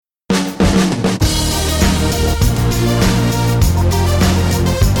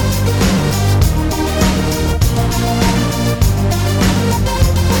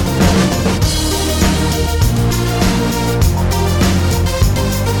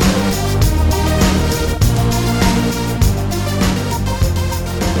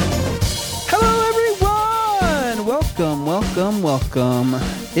welcome.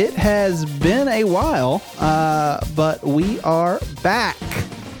 It has been a while, but we are back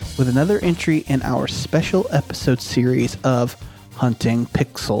with another entry in our special episode series of Hunting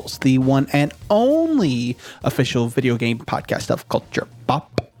Pixels, the one and only official video game podcast of Culture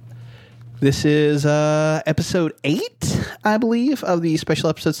Pop. This is episode 8, I believe, of the special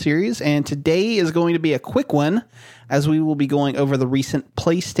episode series, and today is going to be a quick one, as we will be going over the recent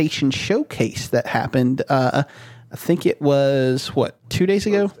PlayStation Showcase that happened. I think it was, 2 days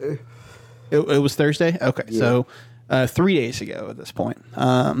ago? Thursday. It was Thursday? Okay, Yeah. So 3 days ago at this point.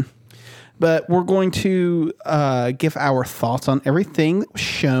 But we're going to give our thoughts on everything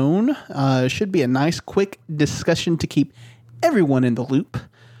shown. It should be a nice, quick discussion to keep everyone in the loop.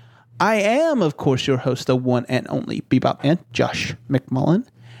 I am, of course, your host, the one and only Bebop Man, Josh McMullen.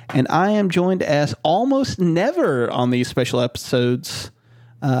 And I am joined as almost never on these special episodes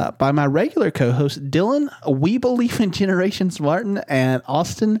by my regular co-host, Dylan, We Believe in Generations Martin, and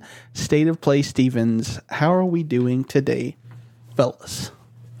Austin, State of Play Stevens. How are we doing today, fellas?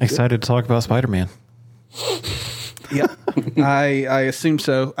 Excited to talk about Spider-Man. Yep, I assume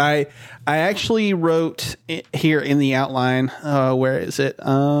so. I actually wrote it here in the outline. Where is it?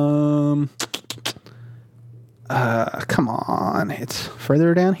 Come on, it's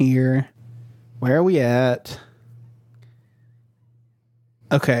further down here. Where are we at?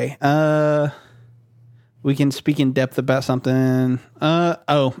 Okay. We can speak in depth about something.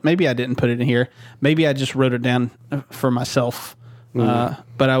 Maybe I didn't put it in here. Maybe I just wrote it down for myself. But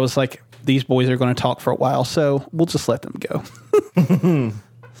I was like, these boys are going to talk for a while, so we'll just let them go.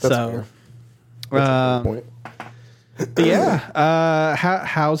 That's fair. That's a fair point. Yeah.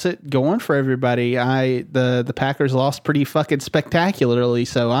 How's it going for everybody? The Packers lost pretty fucking spectacularly,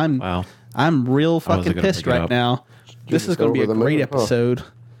 so I'm real fucking pissed right now. This is going to be a great episode.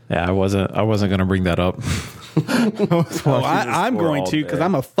 Yeah, I wasn't going to bring that up. I'm going to, because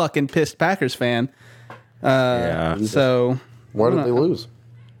I'm a fucking pissed Packers fan. So Why did they lose?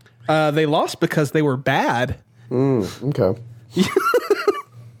 they lost because they were bad. Okay.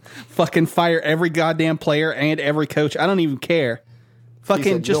 Fucking fire every goddamn player and every coach. I don't even care. Fucking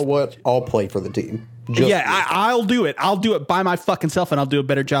Said, you know what? I'll play for the team. I'll do it. I'll do it by my fucking self, and I'll do a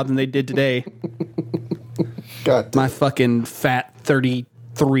better job than they did today. God, My fucking fat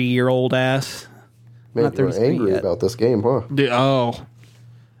 33-year-old ass. man, not you're 33 angry yet. about this game, huh? Dude,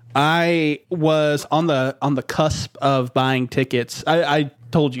 I was on the cusp of buying tickets. I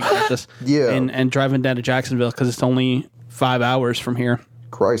told you guys this. Yeah. And driving down to Jacksonville because it's only 5 hours from here.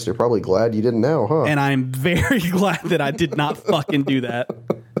 Christ, you're probably glad you didn't now, huh? And I'm very glad that I did not fucking do that.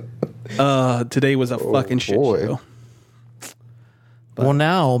 Today was a fucking shit boy. show. Well,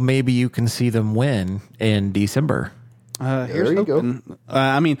 now maybe you can see them win in December. Here's you hoping.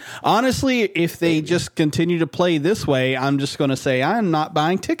 I mean, honestly, if they just continue to play this way, I'm just going to say I'm not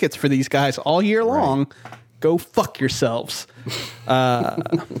buying tickets for these guys all year long. Go fuck yourselves.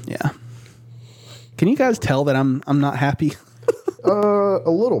 Yeah. Can you guys tell that I'm not happy? A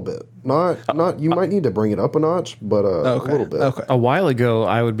little bit. Not. You might need to bring it up a notch, but a little bit. Okay. A while ago,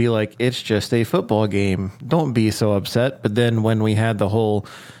 I would be like, it's just a football game. Don't be so upset. But then when we had the whole,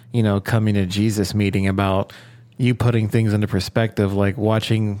 coming to Jesus meeting about you putting things into perspective, like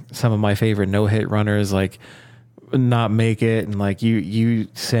watching some of my favorite no-hit runners, like not make it, and like you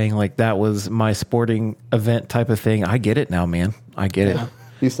saying like that was my sporting event type of thing. I get it now, man. I get it.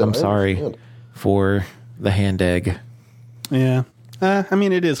 He said, I'm I sorry understand. for the hand egg. Yeah. I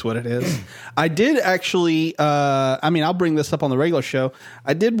mean, it is what it is. I did actually, I'll bring this up on the regular show.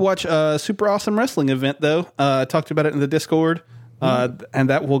 I did watch a super awesome wrestling event, though. I talked about it in the Discord, and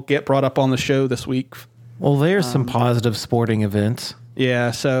that will get brought up on the show this week. Well, there's some positive sporting events.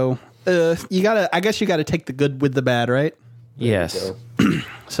 Yeah, so I guess you gotta take the good with the bad, right? Yes.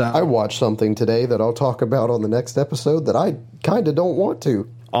 So I watched something today that I'll talk about on the next episode that I kind of don't want to.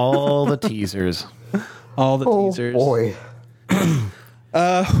 All the teasers. all the Oh, teasers. boy.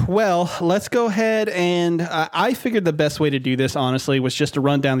 Well, let's go ahead and I figured the best way to do this, honestly, was just to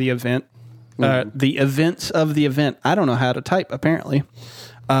run down the event, the events of the event. I don't know how to type, apparently,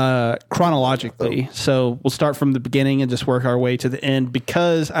 chronologically. So we'll start from the beginning and just work our way to the end,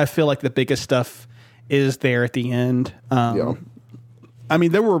 because I feel like the biggest stuff is there at the end. Yeah. I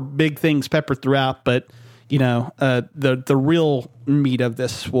mean, there were big things peppered throughout, but the real meat of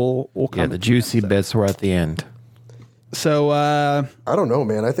this will come. Yeah, the juicy bits were at the end. So, I don't know,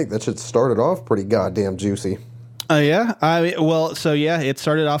 man. I think that should start it off pretty goddamn juicy. yeah. It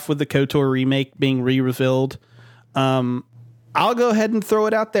started off with the KOTOR remake being re-revealed. I'll go ahead and throw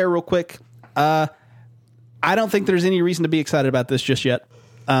it out there real quick. I don't think there's any reason to be excited about this just yet.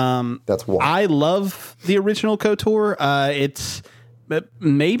 That's why. I love the original KOTOR. It's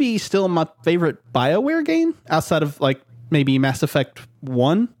maybe still my favorite BioWare game outside of like maybe Mass Effect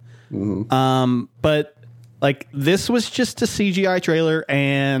 1. But like this was just a CGI trailer,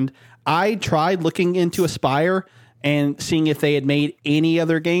 and I tried looking into Aspyr and seeing if they had made any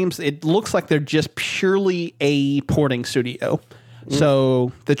other games. It looks like they're just purely a porting studio.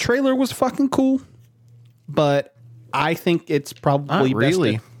 So the trailer was fucking cool, but I think it's probably Not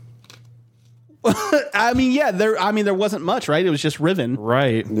really. I mean, yeah, there wasn't much, right? It was just Riven.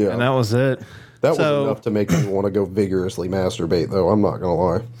 Right. Yeah. And that was it. That So- was enough to make me want to go vigorously masturbate, though. I'm not gonna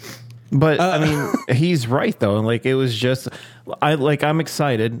lie. But I mean, he's right though. And like, it was just, I'm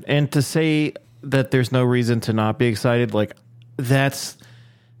excited. And to say that there's no reason to not be excited, like that's,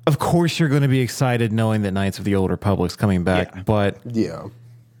 of course you're going to be excited knowing that Knights of the Old Republic's coming back. Yeah. But Yeah,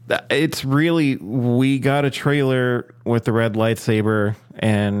 it's really, we got a trailer with the red lightsaber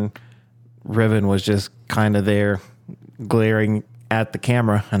and Riven was just kind of there glaring at the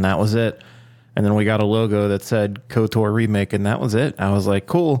camera, and that was it. And then we got a logo that said KOTOR remake, and that was it. I was like,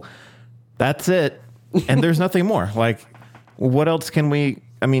 cool, that's it. And there's nothing more. Like, what else can we,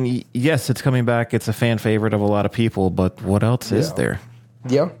 I mean, yes, it's coming back. It's a fan favorite of a lot of people, but what else is there?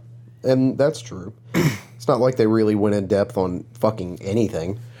 yeah, and that's true. It's not like they really went in depth on fucking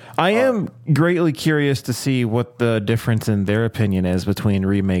anything. I am greatly curious to see what the difference in their opinion is between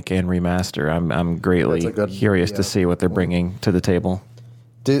remake and remaster. I'm greatly That's a good- curious yeah. to see what they're bringing to the table.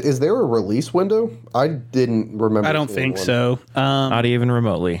 Is there a release window? I didn't remember. I don't seeing think one. so. Not even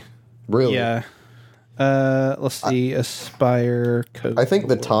remotely. Really? Yeah. Let's see. Aspyr KOTOR. I think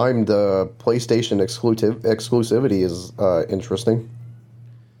the timed PlayStation exclusivity is interesting.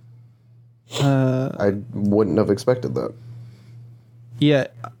 I wouldn't have expected that. Yeah,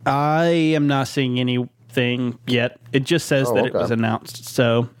 I am not seeing anything yet. It just says that it okay. was announced.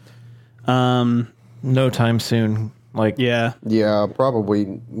 So, No time soon. Like, yeah. Yeah,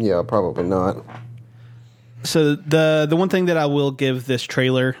 probably. Yeah, probably not. So the one thing that I will give this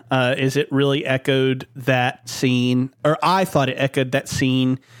trailer is it really echoed that scene, or I thought it echoed that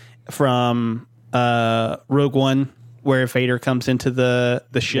scene from Rogue One where Vader comes into the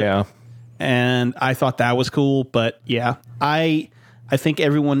ship. yeah. And I thought that was cool, but yeah, I think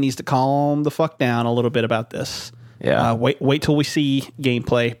everyone needs to calm the fuck down a little bit about this. Yeah. Wait till we see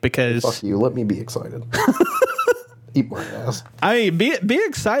gameplay, because Fuck you. Let me be excited. Eat my ass. I mean, be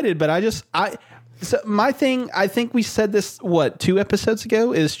excited, but so my thing, I think we said this 2 episodes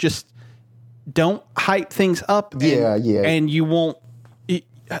ago, is just don't hype things up. Yeah. And you won't.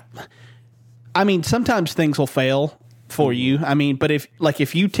 I mean, sometimes things will fail for you. I mean, but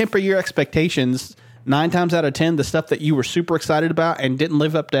if you temper your expectations, 9 times out of 10, the stuff that you were super excited about and didn't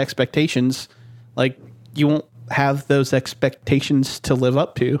live up to expectations, like you won't have those expectations to live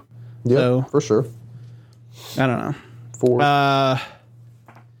up to. Yeah, So for sure. I don't know.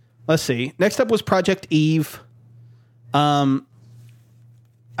 Let's see. Next up was Project Eve. Austin,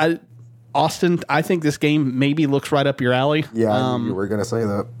 I think this game maybe looks right up your alley. Yeah, I knew you were going to say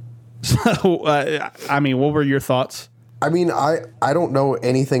that. So, I mean, what were your thoughts? I mean, I don't know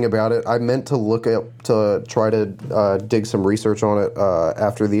anything about it. I meant to look up to try to dig some research on it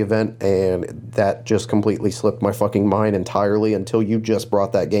after the event, and that just completely slipped my fucking mind entirely until you just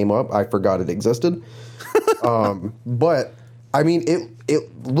brought that game up. I forgot it existed. But I mean,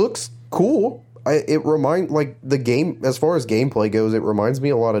 it looks cool. It like the game, as far as gameplay goes, it reminds me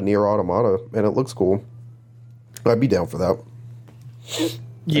a lot of Nier Automata, and it looks cool. I'd be down for that.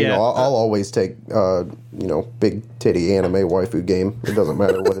 Yeah, You know, I'll always take, big titty anime waifu game. It doesn't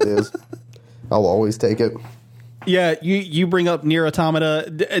matter what it is. I'll always take it. yeah. You bring up Nier Automata,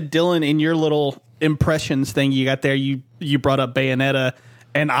 Dylan. In your little impressions thing you got there, you brought up Bayonetta,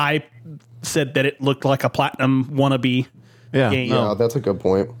 and I said that it looked like a platinum wannabe game. Yeah, that's a good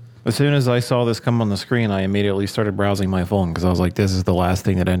point. As soon as I saw this come on the screen, I immediately started browsing my phone because I was like, this is the last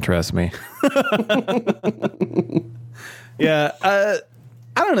thing that interests me. Yeah, I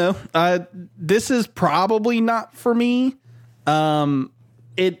don't know. This is probably not for me. I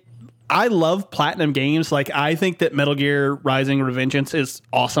love platinum games. Like, I think that Metal Gear Rising: Revengeance is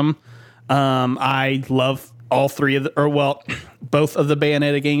awesome. I love all 3 of both of the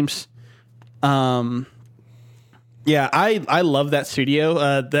Bayonetta games. Yeah, I love that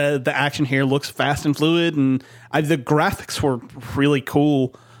studio. The action here looks fast and fluid, and the graphics were really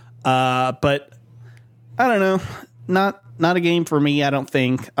cool. But I don't know, not a game for me, I don't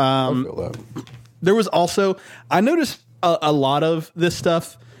think. I feel that. There was also, I noticed a lot of this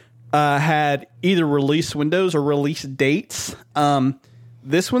stuff had either release windows or release dates.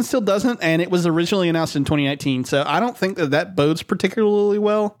 This one still doesn't, and it was originally announced in 2019. So I don't think that bodes particularly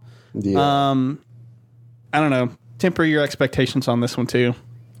well. Yeah. I don't know. Temper your expectations on this one too.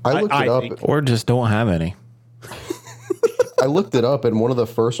 I looked it up. think. Or just don't have any. I looked it up, and one of the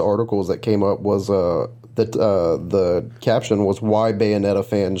first articles that came up was that the caption was why Bayonetta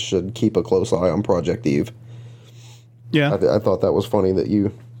fans should keep a close eye on Project Eve. Yeah. I thought that was funny that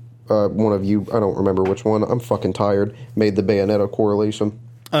you, one of you, I don't remember which one, I'm fucking tired, made the Bayonetta correlation.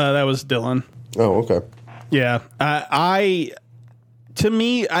 That was Dylan. Oh, okay. Yeah. To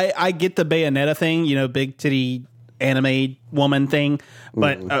me, I get the Bayonetta thing, big titty anime woman thing.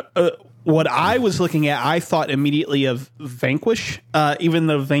 But what I was looking at, I thought immediately of Vanquish, even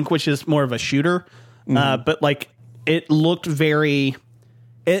though Vanquish is more of a shooter. But like it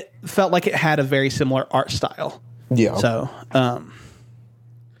felt like it had a very similar art style. Yeah. So,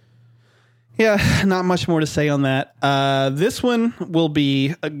 yeah, not much more to say on that. This one will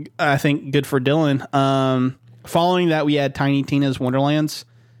be, I think, good for Dylan. Following that, we had Tiny Tina's Wonderlands.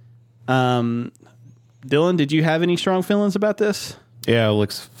 Dylan, did you have any strong feelings about this? Yeah, it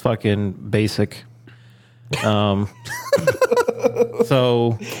looks fucking basic. So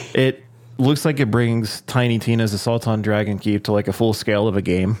it looks like it brings Tiny Tina's Assault on Dragon Keep to like a full scale of a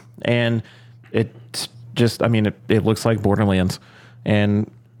game. And it's just, it looks like Borderlands.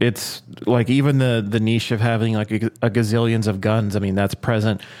 And it's like even the niche of having like a gazillions of guns. That's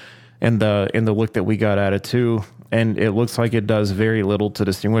present in the look that we got at it too. And it looks like it does very little to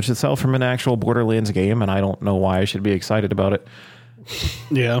distinguish itself from an actual Borderlands game. And I don't know why I should be excited about it.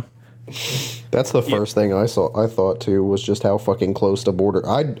 Yeah. That's the first thing I thought too, was just how fucking close to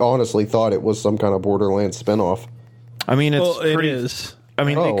I honestly thought it was some kind of Borderlands spinoff. It is.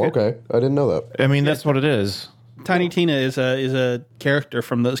 Okay. I didn't know that. That's what it is. Tiny Tina is a character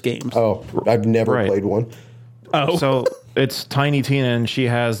from those games. Oh, I've never played one. Oh. So it's Tiny Tina, and she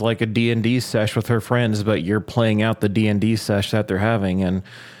has like a D&D sesh with her friends, but you're playing out the D&D sesh that they're having. And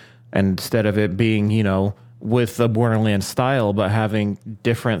instead of it being, with the Borderlands style, but having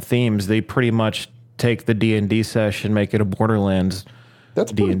different themes, they pretty much take the D&D sesh and make it a Borderlands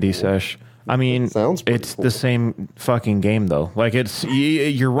D&D sesh. It's cool. the same fucking game though. Like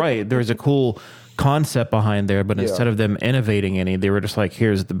you're right. There's a cool concept behind there, but instead of them innovating any, they were just like,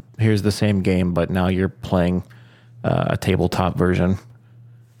 here's the same game, but now you're playing a tabletop version.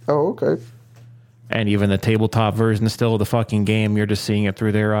 Oh, okay. And even the tabletop version is still the fucking game. You're just seeing it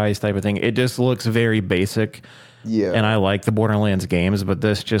through their eyes type of thing. It just looks very basic. Yeah. And I like the Borderlands games, but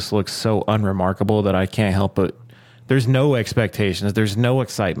this just looks so unremarkable that I can't help but... There's no expectations. There's no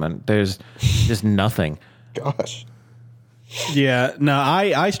excitement. There's just nothing. Gosh. Yeah. No,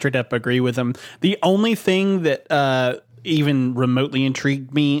 I straight up agree with him. The only thing that even remotely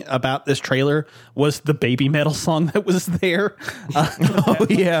intrigued me about this trailer was the Baby Metal song that was there.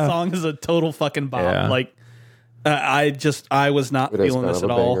 Yeah. Song is a total fucking bomb. Yeah. Like, I was not feeling this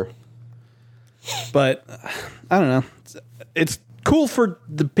at all. But I don't know. It's cool for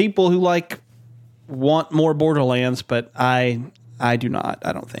the people who want more Borderlands, but I do not.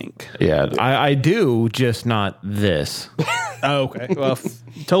 I don't think. Yeah, I do, just not this. Oh, okay. Well,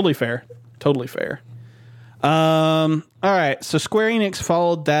 totally fair. Totally fair. All right. So Square Enix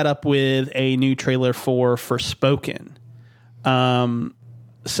followed that up with a new trailer for Forspoken.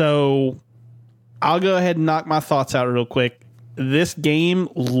 So I'll go ahead and knock my thoughts out real quick. This game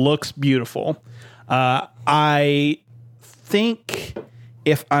looks beautiful. I think,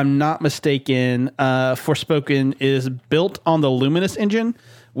 if I'm not mistaken, Forspoken is built on the Luminous engine,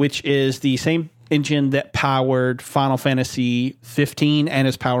 which is the same engine that powered Final Fantasy 15 and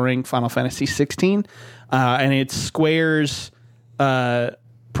is powering Final Fantasy 16. And it's Square's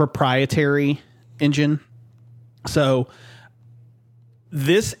proprietary engine. So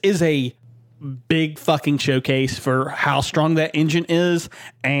this is a big fucking showcase for how strong that engine is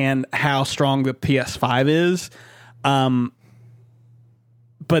and how strong the PS5 is.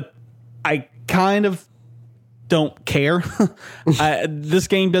 But I kind of don't care. This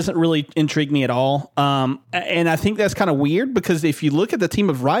game doesn't really intrigue me at all. And I think that's kind of weird because if you look at the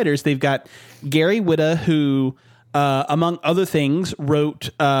team of writers, they've got Gary Whitta, who, among other things, wrote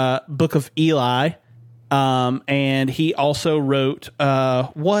Book of Eli. And he also wrote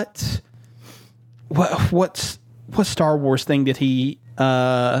what Star Wars thing did he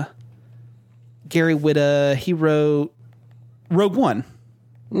Gary Whitta, he wrote Rogue One.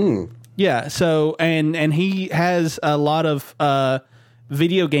 Yeah, so and he has a lot of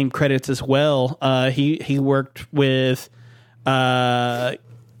video game credits as well. He worked with I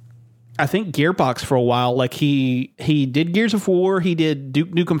think Gearbox for a while. Like he did Gears of War, he did Duke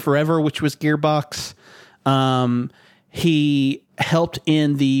Nukem Forever, which was Gearbox. He helped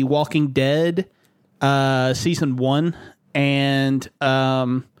in the Walking Dead season 1, and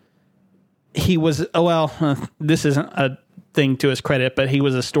he was this isn't a thing to his credit, but he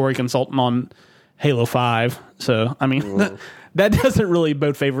was a story consultant on Halo 5. So I mean, that doesn't really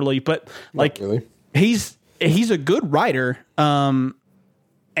bode favorably. But like, really. he's a good writer. And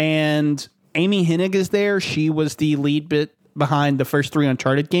Amy Hennig is there. She was the lead bit behind the first 3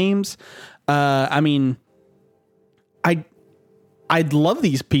 Uncharted games. I mean, I'd love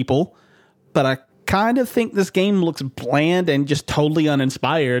these people, but I kind of think this game looks bland and just totally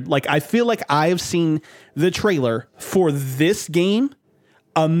uninspired. Like, I feel like I've seen the trailer for this game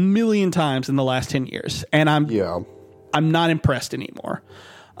a million times in the last 10 years, and I'm not impressed anymore.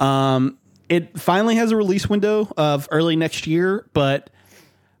 It finally has a release window of early next year, but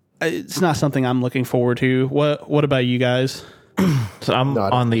it's not something I'm looking forward to. What about you guys? So I'm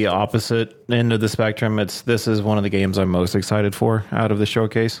on the opposite end of the spectrum. This is one of the games I'm most excited for out of the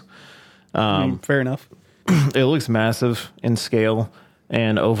showcase. Fair enough. It looks massive in scale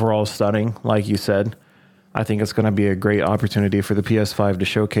and overall stunning, like you said. I think it's going to be a great opportunity for the PS5 to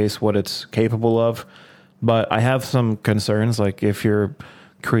showcase what it's capable of. But I have some concerns, like if you're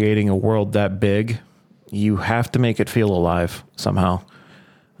creating a world that big, you have to make it feel alive somehow.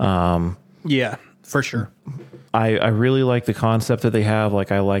 Yeah, for sure. I really like the concept that they have.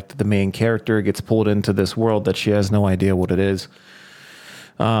 Like, I like that the main character gets pulled into this world that she has no idea what it is.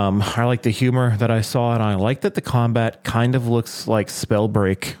 I like the humor that I saw, and I like that the combat kind of looks like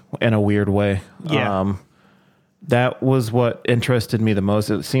Spellbreak in a weird way. Yeah. That was what interested me the most.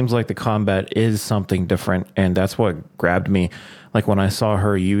 It seems like the combat is something different, and that's what grabbed me. Like, when I saw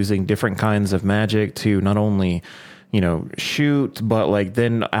her using different kinds of magic to not only, shoot, but like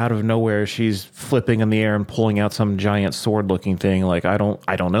then out of nowhere she's flipping in the air and pulling out some giant sword looking thing. Like, I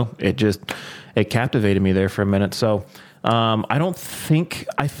don't know. It captivated me there for a minute. So I don't think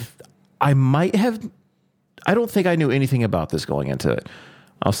I don't think I knew anything about this going into it.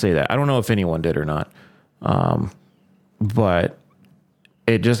 I'll say that. I don't know if anyone did or not. But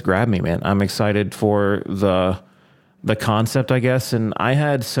it just grabbed me, man. I'm excited for the concept, I guess. And I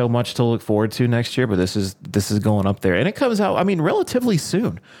had so much to look forward to next year, but this is going up there, and it comes out, I mean, relatively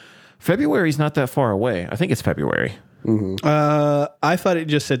soon. February's not that far away. I think it's February. Mm-hmm. I thought it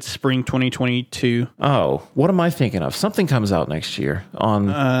just said spring 2022. Oh, what am I thinking of? Something comes out next year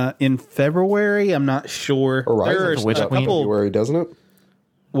on in February. I'm not sure. Horizon There's comes a out in couple. February, doesn't it?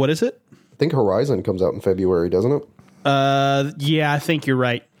 What is it? I think Horizon comes out in February, doesn't it? Yeah, I think you're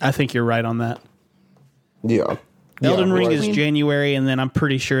right. I think you're right on that. Yeah. Elden Ring Horizon. is January, and then I'm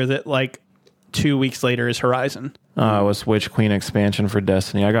pretty sure that like 2 weeks later is Horizon. it was Witch Queen expansion for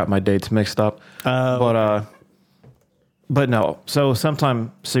Destiny. I got my dates mixed up. But no. So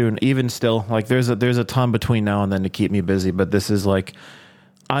sometime soon, even still, like there's a ton between now and then to keep me busy. But this is like,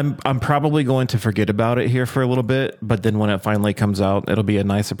 I'm probably going to forget about it here for a little bit. But then when it finally comes out, it'll be a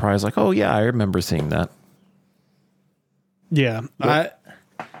nice surprise. Like, oh yeah, I remember seeing that. Yeah, yep.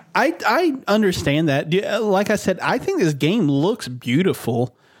 I understand that. Like I said, I think this game looks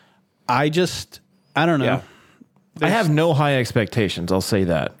beautiful. I don't know. Yeah. I have no high expectations. I'll say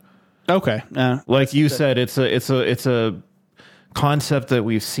that. Okay. Like you said, it's a concept that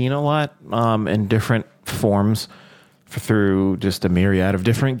we've seen a lot in different forms through just a myriad of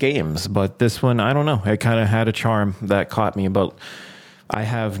different games. But this one, I don't know. It kind of had a charm that caught me, but I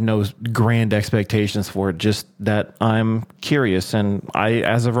have no grand expectations for it, just that I'm curious. And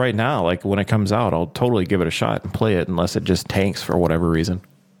as of right now, like when it comes out, I'll totally give it a shot and play it unless it just tanks for whatever reason.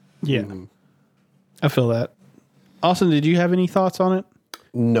 Yeah. I feel that. Austin, did you have any thoughts on it?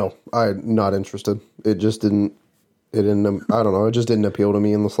 No, I'm not interested. It just didn't, I don't know. It just didn't appeal to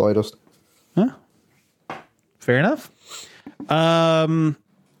me in the slightest. Huh? Fair enough.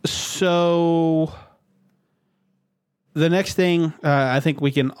 So the next thing, I think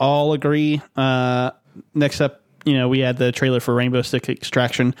we can all agree, next up, we had the trailer for Rainbow Six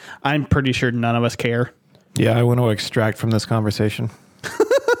Extraction. I'm pretty sure none of us care. Yeah, I want to extract from this conversation.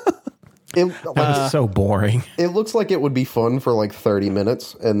 That was so boring. It looks like it would be fun for like 30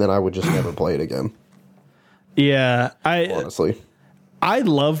 minutes, and then I would just never play it again. Yeah, honestly. I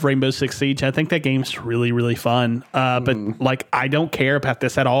love Rainbow Six Siege. I think that game's really, really fun. But like, I don't care about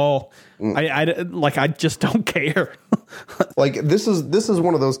this at all. I just don't care. Like, this is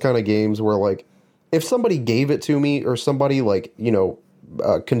one of those kind of games where, like, if somebody gave it to me or somebody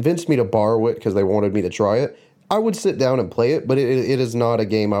convinced me to borrow it because they wanted me to try it, I would sit down and play it. But it is not a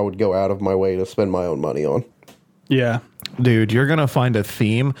game I would go out of my way to spend my own money on. Yeah. Dude, you're going to find a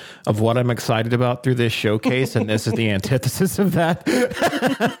theme of what I'm excited about through this showcase, and this is the antithesis of that.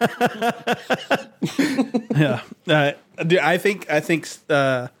 Yeah. Dude, I think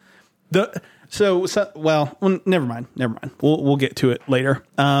never mind. We'll get to it later.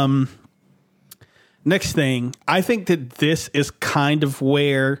 Next thing, I think that this is kind of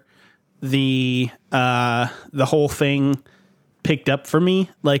where the whole thing picked up for me.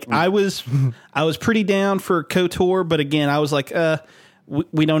 Like I was pretty down for KOTOR, but again, I was like,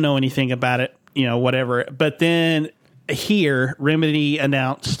 we don't know anything about it, whatever. But then here, Remedy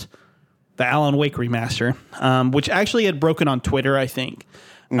announced the Alan Wake remaster, which actually had broken on Twitter, I think.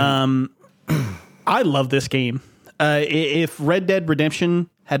 I love this game. If Red Dead Redemption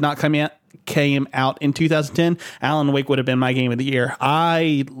had not came out in 2010, Alan Wake would have been my game of the year.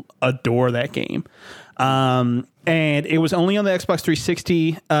 I adore that game. And it was only on the Xbox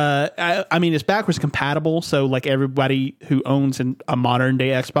 360. I mean, it's backwards compatible, so like everybody who owns a modern day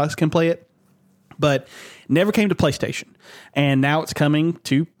Xbox can play it. But never came to PlayStation, and now it's coming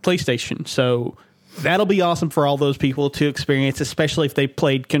to PlayStation. So that'll be awesome for all those people to experience, especially if they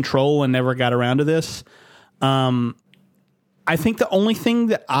played Control and never got around to this. I think the only thing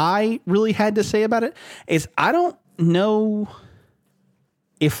that I really had to say about it is I don't know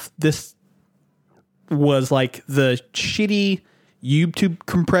if this was like the shitty YouTube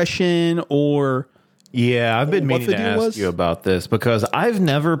compression or... Yeah, I've been meaning to ask you about this because I've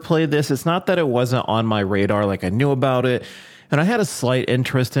never played this. It's not that it wasn't on my radar, like I knew about it and I had a slight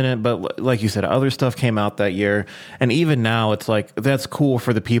interest in it, but like you said, other stuff came out that year. And even now it's like, that's cool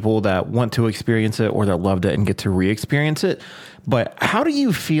for the people that want to experience it or that loved it and get to re-experience it. But how do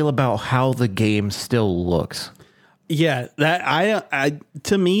you feel about how the game still looks? Yeah, that I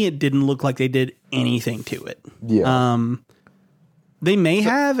to me, it didn't look like they did anything to it. Yeah. They may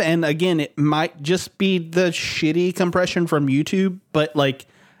have, and again, it might just be the shitty compression from YouTube, but like,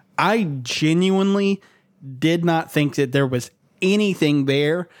 I genuinely did not think that there was anything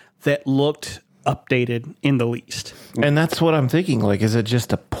there that looked updated in the least. And that's what I'm thinking. Like, is it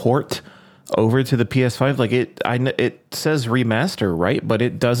just a port over to the PS5? Like it says remaster, right? But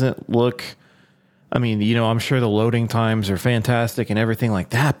it doesn't look, I mean, I'm sure the loading times are fantastic and everything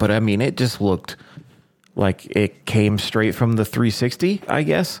like that, but I mean, it just looked like it came straight from the 360, I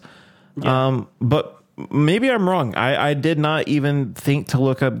guess. Yeah. But maybe I'm wrong. I did not even think to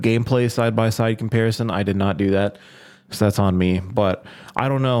look up gameplay side-by-side comparison. I did not do that. So that's on me. But I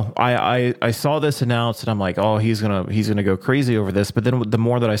don't know. I saw this announced and I'm like, oh, he's gonna go crazy over this. But then the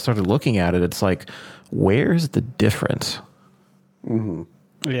more that I started looking at it, it's like, where's the difference? Mm-hmm.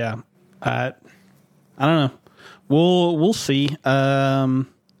 Yeah. I don't know. We'll see.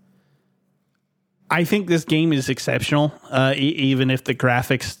 I think this game is exceptional, even if the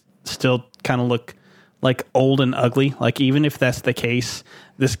graphics still kind of look like old and ugly. Like, even if that's the case,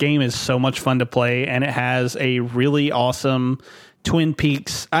 this game is so much fun to play, and it has a really awesome Twin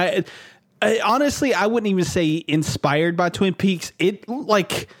Peaks. I honestly, I wouldn't even say inspired by Twin Peaks. This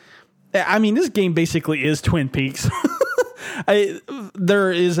game basically is Twin Peaks.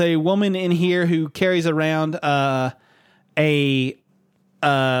 There is a woman in here who carries around a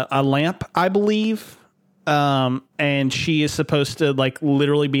lamp, I believe, and she is supposed to like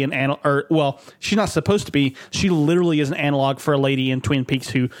literally be an she's not supposed to be. She literally is an analog for a lady in Twin Peaks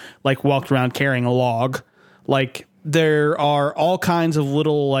who like walked around carrying a log. Like, there are all kinds of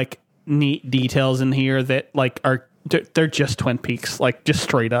little like neat details in here that like they're just Twin Peaks, like just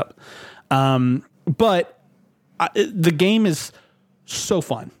straight up. But the game is so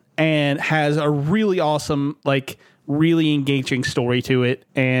fun and has a really awesome, like, really engaging story to it.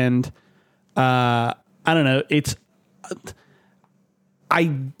 And I don't know, it's I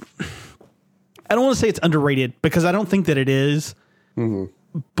don't want to say it's underrated because I don't think that it is. Mm-hmm.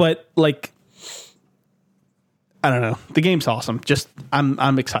 But like, I don't know, the game's awesome. Just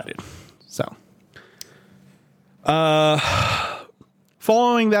I'm excited. So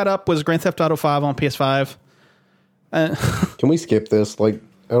following that up was Grand Theft Auto 5 on PS5. Can we skip this? Like,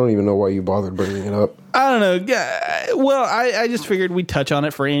 I don't even know why you bothered bringing it up. I don't know. Yeah, well, I just figured we'd touch on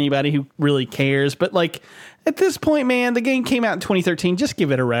it for anybody who really cares. But like, at this point, man, the game came out in 2013. Just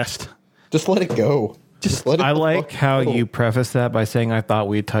give it a rest. Just let it go. Just let it. I like how you preface that by saying, I thought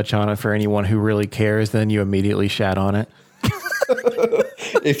we'd touch on it for anyone who really cares. Then you immediately shat on it.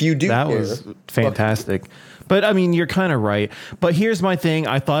 If you do that care. Was fantastic. But I mean, you're kind of right. But here's my thing.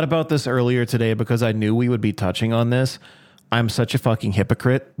 I thought about this earlier today because I knew we would be touching on this. I'm such a fucking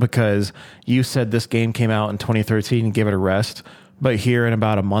hypocrite because you said this game came out in 2013 and give it a rest. But here in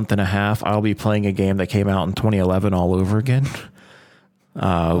about a month and a half, I'll be playing a game that came out in 2011 all over again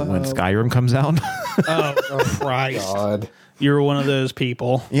when Skyrim comes out. Oh, Christ. God. You're one of those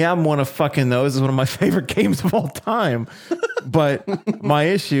people. Yeah, I'm one of fucking those. It's one of my favorite games of all time. But my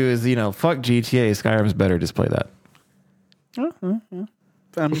issue is, fuck GTA. Skyrim's better. Just play that.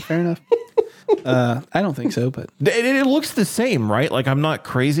 I mean, fair enough. I don't think so, but It looks the same, right? Like, I'm not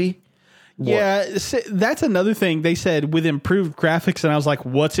crazy. yeah, that's another thing they said with improved graphics, and I was like,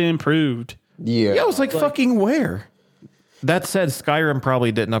 "What's improved?" Yeah. Yeah, I was like, fucking where? That said, Skyrim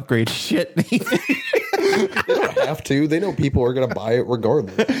probably didn't upgrade shit. They don't have to. They know people are going to buy it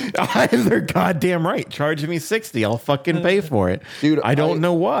regardless. They're goddamn right. Charge me $60. I'll fucking pay for it. Dude, I don't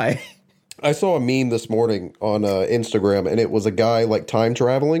know why. I saw a meme this morning on Instagram, and it was a guy like time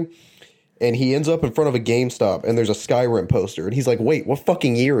traveling, and he ends up in front of a GameStop, and there's a Skyrim poster, and he's like, "Wait, what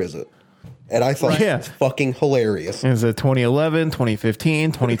fucking year is it?" And I thought, Yeah. it's fucking hilarious. Is it 2011,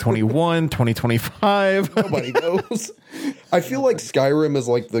 2015, 2021, 2025? Nobody knows. I feel like Skyrim is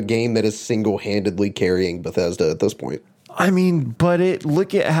like the game that is single-handedly carrying Bethesda at this point. I mean, but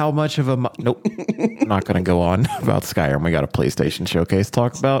look at how much of a... Nope. I'm not going to go on about Skyrim. We got a PlayStation showcase to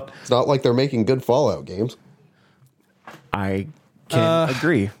talk about. It's not like they're making good Fallout games. I can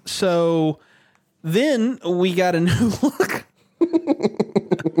agree. So then we got a new look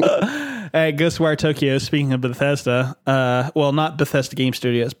at Ghostwire Tokyo. Speaking of Bethesda, well, not Bethesda Game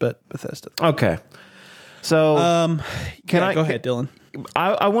Studios, but Bethesda. Okay. So Go ahead, Dylan.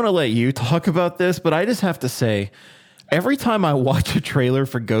 I want to let you talk about this, but I just have to say, every time I watch a trailer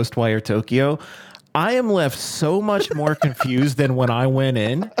for Ghostwire Tokyo, I am left so much more confused than when I went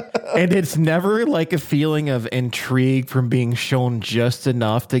in. And it's never like a feeling of intrigue from being shown just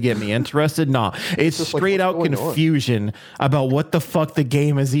enough to get me interested. Nah, it's just like, straight what's out going on? confusion about what the fuck the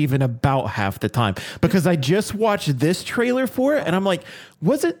game is even about half the time. Because I just watched this trailer for it and I'm like,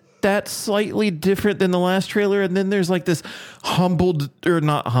 was it that slightly different than the last trailer? And then there's like this hobbled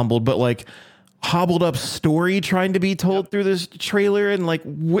up story trying to be told through this trailer. And like,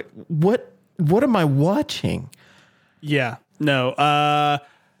 what am I watching? Yeah. No.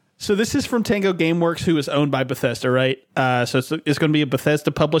 So this is from Tango Gameworks, who is owned by Bethesda, right? So it's going to be a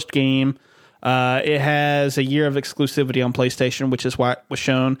Bethesda published game. It has a year of exclusivity on PlayStation, which is why it was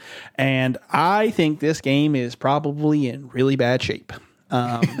shown. And I think this game is probably in really bad shape.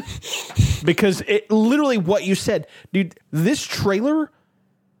 Because it literally what you said, dude, this trailer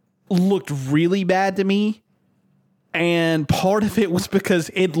looked really bad to me. And part of it was because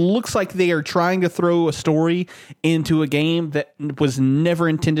it looks like they are trying to throw a story into a game that was never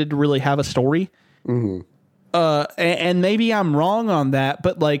intended to really have a story. Mm-hmm. And maybe I'm wrong on that,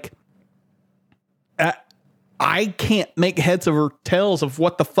 but like, I can't make heads or tails of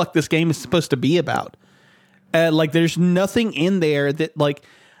what the fuck this game is supposed to be about. Like, there's nothing in there that, like,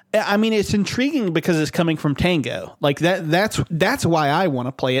 I mean, it's intriguing because it's coming from Tango. Like that's why I want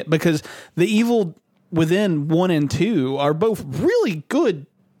to play it, because the Evil Within 1 and 2 are both really good,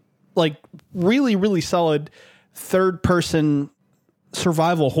 like really, really solid third-person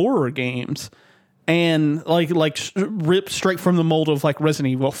survival horror games, and like ripped straight from the mold of like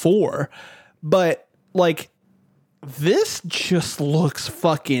Resident Evil 4. But like, this just looks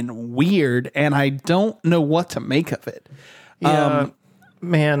fucking weird, and I don't know what to make of it. Yeah,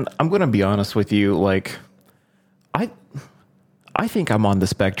 man, I'm going to be honest with you. Like, I think I'm on the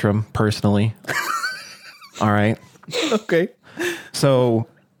spectrum personally. All right. Okay. So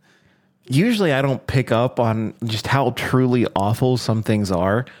usually I don't pick up on just how truly awful some things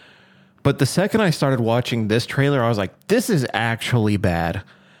are. But the second I started watching this trailer, I was like, this is actually bad.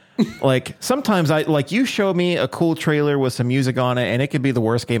 Like, sometimes you show me a cool trailer with some music on it and it could be the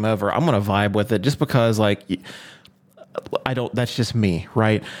worst game ever. I'm going to vibe with it just because, like, that's just me,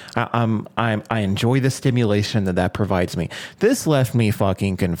 right? I enjoy the stimulation that provides me. This left me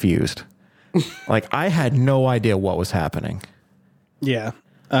fucking confused. Like, I had no idea what was happening. Yeah.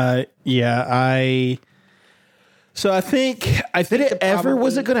 So I think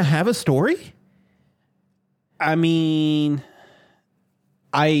Was it going to have a story? I mean,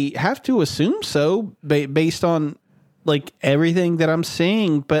 I have to assume so, based on like everything that I'm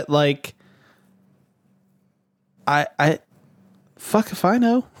seeing. But like, I fuck if I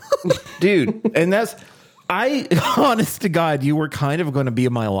know, Dude. And honest to God, you were kind of going to be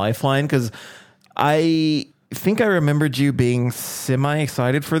my lifeline, because I think I remembered you being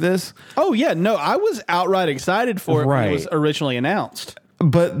semi-excited for this. Oh yeah, no, I was outright excited for it when it was Right. originally announced.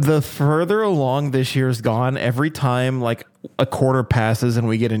 But the further along this year's gone, every time like a quarter passes and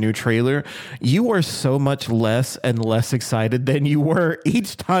we get a new trailer, you are so much less and less excited than you were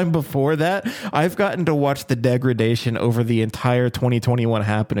each time before that. I've gotten to watch the degradation over the entire 2021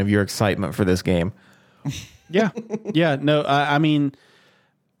 happen of your excitement for this game. Yeah. No, I mean,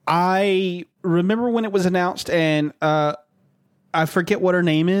 I remember when it was announced, and I forget what her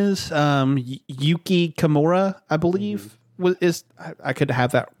name is. Yuki Kimura, I believe. I could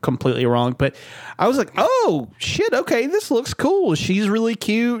have that completely wrong, but I was like, oh shit, okay, this looks cool. She's really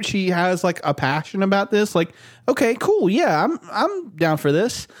cute. She has like a passion about this. Like, okay, cool. Yeah, I'm down for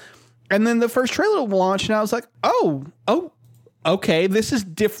this. And then the first trailer launched, and I was like, oh, okay, this is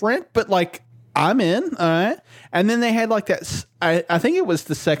different, but like I'm in. All right. And then they had like that. I think it was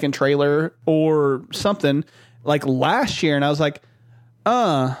the second trailer or something like last year, and I was like,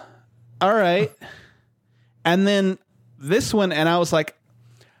 all right. And then this one, and I was like,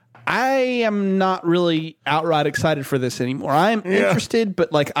 I am not really outright excited for this anymore. I'm interested,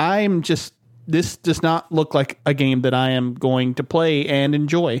 but like this does not look like a game that I am going to play and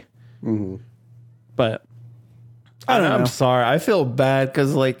enjoy. Mm-hmm. But I don't know. I'm sorry. I feel bad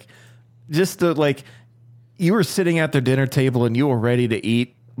because like you were sitting at the dinner table and you were ready to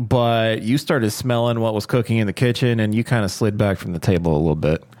eat, but you started smelling what was cooking in the kitchen and you kind of slid back from the table a little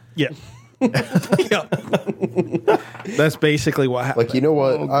bit. Yeah. Yeah. That's basically what happened. Like, you know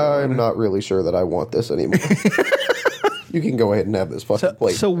what? I'm not really sure that I want this anymore. You can go ahead and have this fucking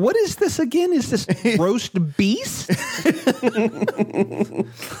plate. So what is this again? Is this roast beast?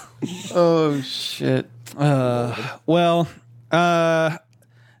 Oh, shit.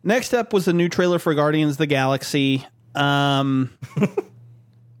 Next up was a new trailer for Guardians of the Galaxy. So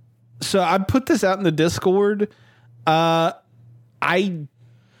I put this out in the Discord.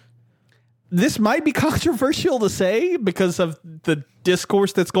 This might be controversial to say because of the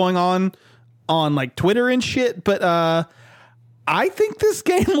discourse that's going on like Twitter and shit, but I think this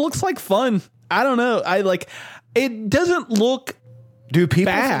game looks like fun. I don't know. It doesn't look Do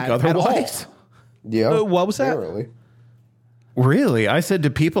people bad think otherwise? Yeah. what was that? Apparently. Really? I said, do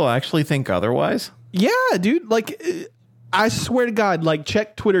people actually think otherwise? Yeah, dude. Like, I swear to God, like,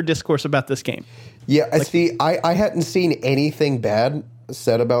 check Twitter discourse about this game. Yeah, I hadn't seen anything bad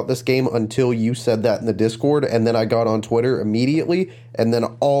said about this game until you said that in the Discord, and then I got on Twitter immediately, and then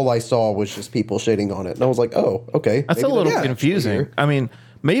all I saw was just people shitting on it, and I was like, oh, okay. That's a little confusing. I mean,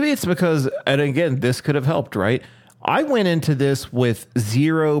 maybe it's because, and again, this could have helped, right? I went into this with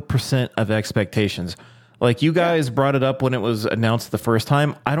 0% of expectations. Like, you guys brought it up when it was announced the first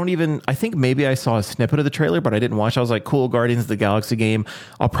time. I think maybe I saw a snippet of the trailer, but I didn't watch. I was like, cool, Guardians of the Galaxy game.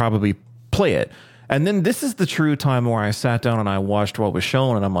 I'll probably play it. And then this is the true time where I sat down and I watched what was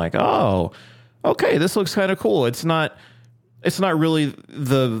shown, and I'm like, oh, okay, this looks kind of cool. It's not really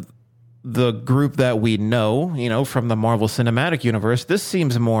the group that we know, from the Marvel Cinematic Universe. This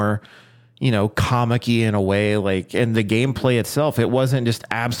seems more, comic-y in a way, like, and the gameplay itself, it wasn't just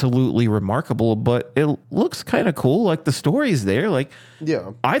absolutely remarkable, but it looks kind of cool. Like, the story's there. Like,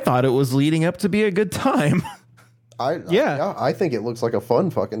 Yeah. I thought it was leading up to be a good time. I think it looks like a fun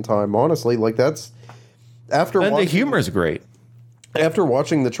fucking time, honestly. Like, that's... And the humor's great. After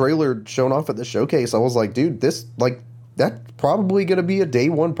watching the trailer shown off at the showcase, I was like, dude, that's probably going to be a day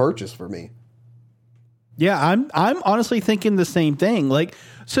one purchase for me. Yeah, I'm honestly thinking the same thing. Like,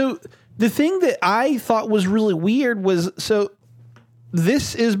 so the thing that I thought was really weird was, so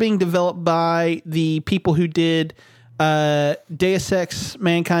this is being developed by the people who did Deus Ex: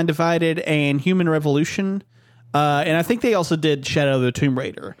 Mankind Divided and Human Revolution. And I think they also did Shadow of the Tomb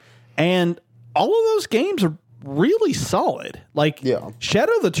Raider. And all of those games are really solid. Like,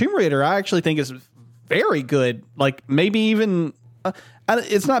 Shadow of the Tomb Raider, I actually think is very good. Like, maybe even...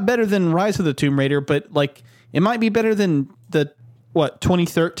 it's not better than Rise of the Tomb Raider, but, like, it might be better than the,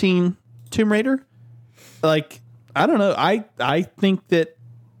 2013 Tomb Raider? Like, I don't know. I think that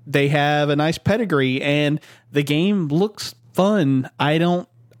they have a nice pedigree, and the game looks fun. I don't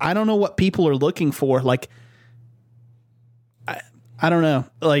know what people are looking for. Like, I don't know.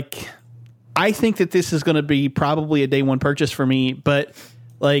 Like, I think that this is going to be probably a day one purchase for me, but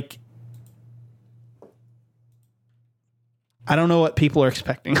like, I don't know what people are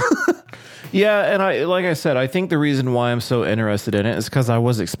expecting. Yeah, and like I said, I think the reason why I'm so interested in it is because I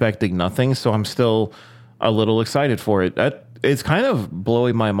was expecting nothing, so I'm still a little excited for it. It's kind of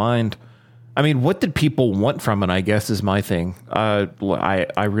blowing my mind. I mean, what did people want from it, I guess, is my thing. I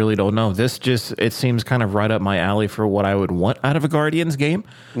really don't know. It seems kind of right up my alley for what I would want out of a Guardians game.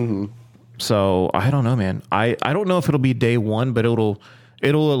 Mm-hmm. So I don't know, man. I don't know if it'll be day one, but it'll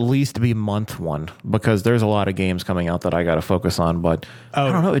at least be month one, because there's a lot of games coming out that I got to focus on. But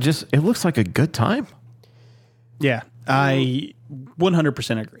I don't know. It looks like a good time. Yeah, I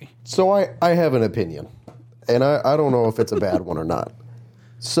 100% agree. So I have an opinion, and I don't know if it's a bad one or not.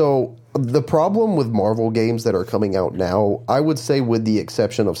 So the problem with Marvel games that are coming out now, I would say with the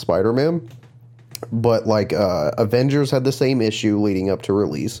exception of Spider-Man, but like Avengers had the same issue leading up to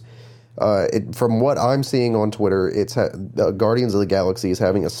release. From what I'm seeing on Twitter, it's Guardians of the Galaxy is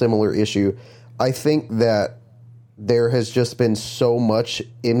having a similar issue. I think that there has just been so much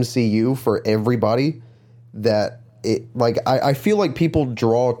MCU for everybody that I feel like people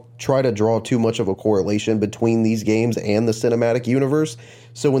try to draw too much of a correlation between these games and the cinematic universe.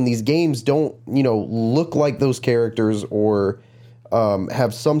 So when these games don't, look like those characters or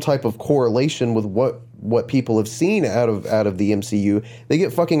have some type of correlation with what people have seen out of the MCU, they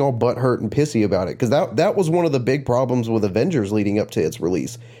get fucking all butthurt and pissy about it. Because that was one of the big problems with Avengers leading up to its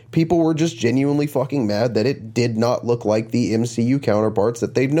release. People were just genuinely fucking mad that it did not look like the MCU counterparts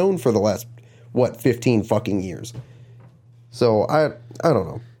that they've known for the last 15 fucking years. So I don't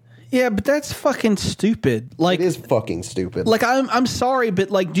know. Yeah, but that's fucking stupid. Like, it is fucking stupid. Like, I'm sorry, but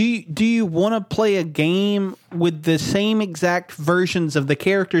like, do you want to play a game with the same exact versions of the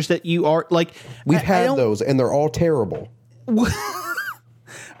characters that you are like? We've had those, and they're all terrible. But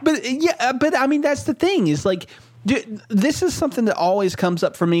I mean, that's the thing is like, this is something that always comes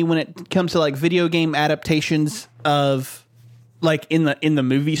up for me when it comes to like video game adaptations of like in the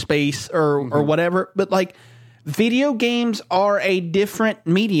movie space or whatever. But like, video games are a different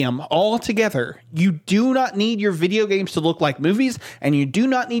medium altogether. You do not need your video games to look like movies, and you do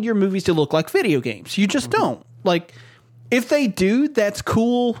not need your movies to look like video games. You just don't. Like, if they do, that's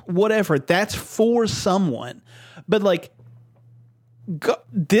cool, whatever. That's for someone. But like,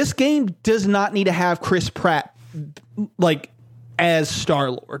 this game does not need to have Chris Pratt like as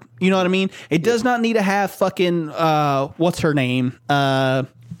Star-Lord. You know what I mean? It does not need to have fucking what's her name?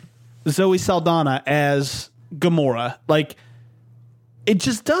 Zoe Saldana as Gamora. Like, it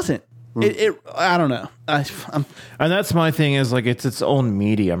just doesn't. I don't know. And that's my thing is like it's its own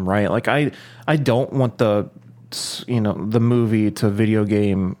medium, right? Like I don't want the movie to video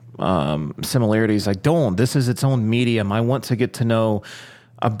game similarities. I don't. This is its own medium. I want to get to know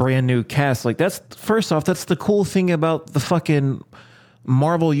a brand new cast. Like that's the cool thing about the fucking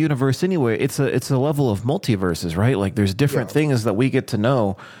Marvel universe anyway. It's a level of multiverses, right? Like there's different things that we get to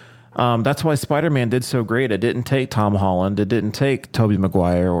know. That's why Spider-Man did so great. It didn't take Tom Holland. It didn't take Tobey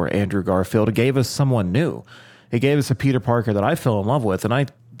Maguire or Andrew Garfield. It gave us someone new. It gave us a Peter Parker that I fell in love with. And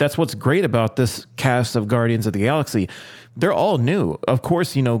that's what's great about this cast of Guardians of the Galaxy. They're all new. Of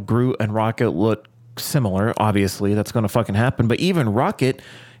course, Groot and Rocket look similar. Obviously, that's going to fucking happen. But even Rocket,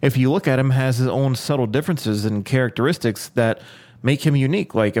 if you look at him, has his own subtle differences and characteristics that make him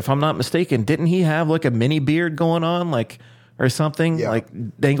unique. Like, if I'm not mistaken, didn't he have like a mini beard going on? Like, or something like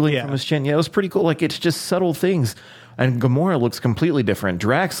dangling from his chin. Yeah, it was pretty cool. Like, it's just subtle things. And Gamora looks completely different.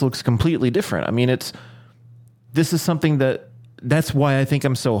 Drax looks completely different. I mean, this is something that's why I think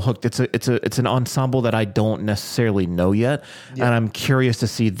I'm so hooked. It's an ensemble that I don't necessarily know yet. Yeah. And I'm curious to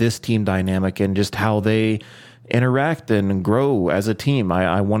see this team dynamic and just how they interact and grow as a team.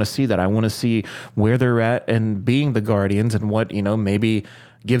 I want to see that. I want to see where they're at and being the Guardians and what, maybe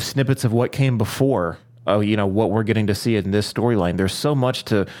give snippets of what came before. What we're getting to see in this storyline. There's so much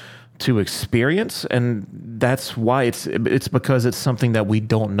to experience, and that's why it's because it's something that we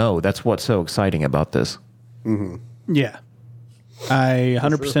don't know. That's what's so exciting about this. Mm-hmm. Yeah, I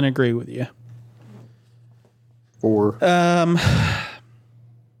 100% agree with you. All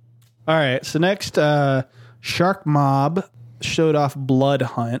right. So next, Shark Mob showed off Blood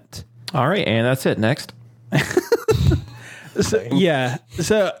Hunt. All right, and that's it. Next. So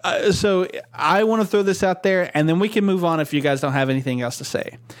I want to throw this out there, and then we can move on if you guys don't have anything else to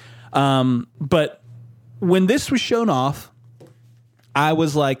say. But when this was shown off, I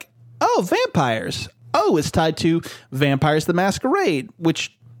was like, "Oh, vampires! Oh, it's tied to Vampires: The Masquerade,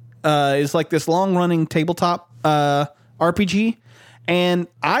 which is like this long-running tabletop RPG." And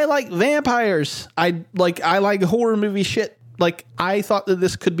I like vampires. I like horror movie shit. Like, I thought that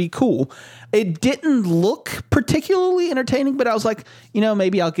this could be cool. It didn't look particularly entertaining, but I was like,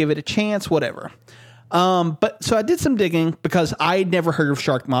 maybe I'll give it a chance, whatever. But so I did some digging because I'd never heard of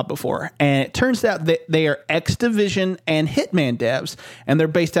Shark Mob before. And it turns out that they are X-Division and Hitman devs, and they're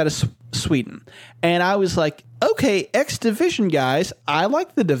based out of Sweden. And I was like, okay, X-Division guys, I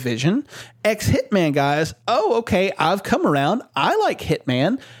like the Division. X-Hitman guys, oh, okay, I've come around. I like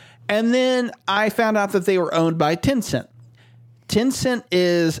Hitman. And then I found out that they were owned by Tencent. Tencent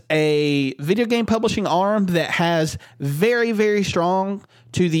is a video game publishing arm that has very, very strong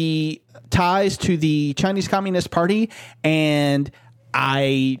ties to the Chinese Communist Party, and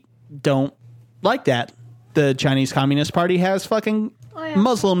I don't like that. The Chinese Communist Party has fucking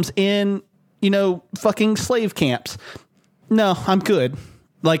Muslims in, fucking slave camps. No, I'm good.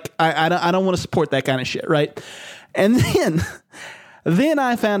 Like, I don't want to support that kind of shit, right? And then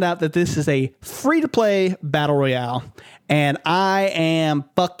I found out that this is a free-to-play battle royale. and I am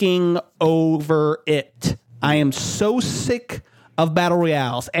fucking over it. I am so sick of battle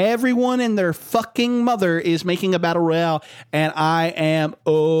royales. Everyone and their fucking mother is making a battle royale, and I am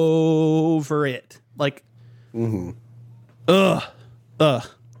over it. Like, ugh.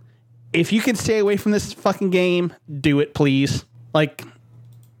 If you can stay away from this fucking game, do it, please. Like,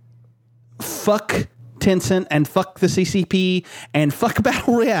 fuck Tencent and fuck the CCP and fuck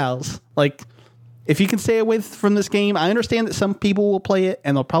battle royales. Like, if you can stay away from this game, I understand that some people will play it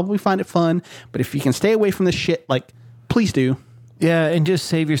and they'll probably find it fun, but if you can stay away from this shit, like, please do. Yeah, and just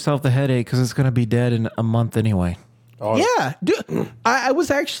save yourself the headache because it's going to be dead in a month anyway. Oh, Yeah, dude, I was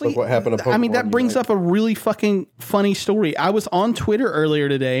actually. Look what happened to I mean, that Pokemon brings Unite. up a really fucking funny story. I was on Twitter earlier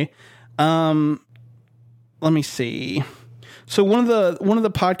today. Let me see. So one of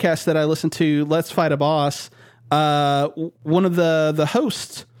the podcasts that I listen to, Let's Fight a Boss, one of the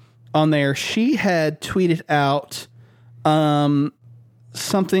hosts on there, she had tweeted out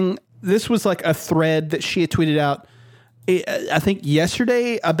something. This was like a thread that she had tweeted out, I think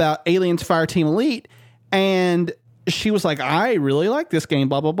yesterday, about Aliens Fireteam Elite, and she was like, I really like this game,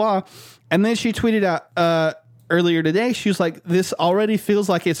 blah, blah, blah. And then she tweeted out earlier today, she was like, this already feels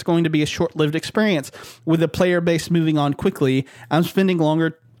like it's going to be a short-lived experience with the player base moving on quickly. I'm spending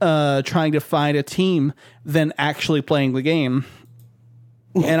longer trying to find a team than actually playing the game.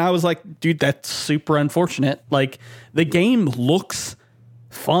 And I was like, dude, that's super unfortunate. Like, the game looks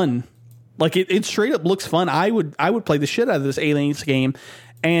fun. Like, it straight up looks fun. I would play the shit out of this Aliens game.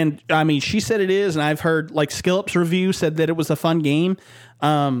 And I mean, she said it is, and I've heard like Skillup's review said that it was a fun game.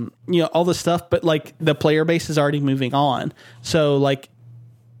 You know, all this stuff, but like the player base is already moving on. So like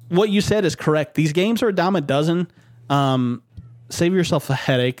what you said is correct. These games are a dime a dozen. Save yourself a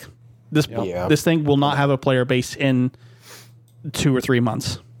headache. This thing will not have a player base in 2 or 3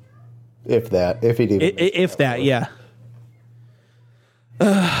 months. If that, yeah.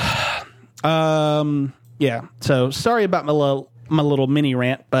 Yeah. So sorry about my little mini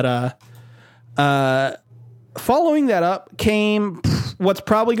rant, but following that up came what's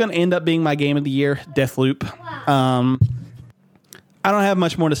probably going to end up being my game of the year, Deathloop. I don't have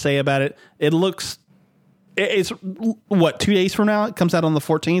much more to say about it. It's what, 2 days from now? It comes out on the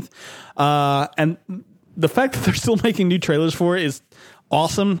 14th. And the fact that they're still making new trailers for it is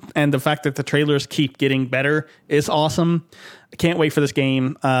awesome. And the fact that the trailers keep getting better is awesome. I can't wait for this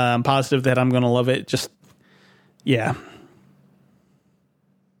game. I'm positive that I'm going to love it. Just, yeah.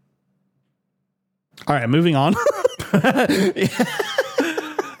 All right, moving on.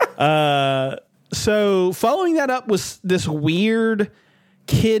 So following that up was this weird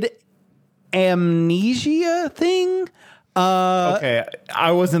kid amnesia thing. Okay,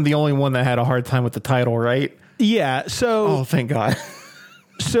 I wasn't the only one that had a hard time with the title, right? Yeah. So, Oh, thank God.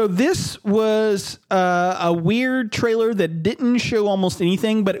 so this was a weird trailer that didn't show almost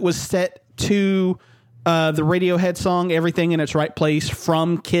anything, but it was set to the Radiohead song "Everything in Its Right Place"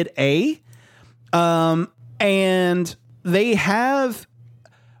 from Kid A. And they have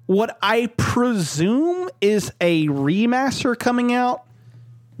what I presume is a remaster coming out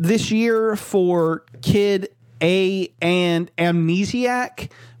this year for Kid A and Amnesiac,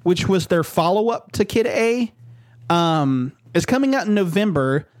 which was their follow-up to Kid A. It's coming out in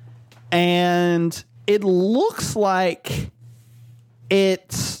November, and it looks like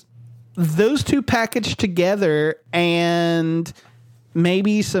it's those two packaged together and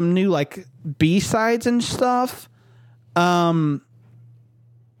maybe some new like B-sides and stuff. I'm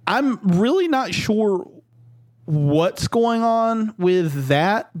really not sure what's going on with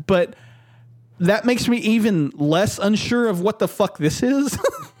that, but that makes me even less unsure of what the fuck this is.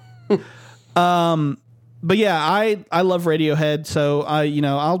 But yeah, I love Radiohead, so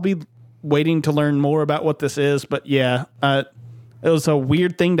I'll be waiting to learn more about what this is. But yeah, it was a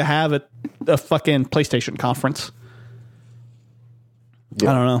weird thing to have at a fucking PlayStation conference.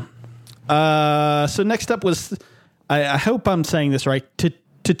 Yeah. I don't know. So next up was, I hope I'm saying this right,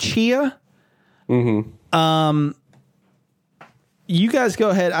 Tchia. Mm-hmm. You guys go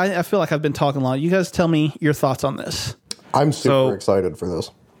ahead. I feel like I've been talking a lot. You guys tell me your thoughts on this. I'm super excited for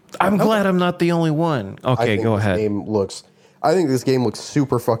this. I'm glad I'm not the only one. Okay, go ahead. I think this game looks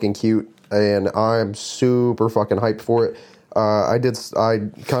super fucking cute, and I'm super fucking hyped for it. I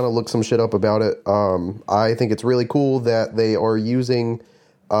kind of looked some shit up about it. I think it's really cool that they are using.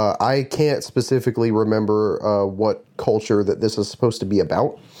 I can't specifically remember what culture that this is supposed to be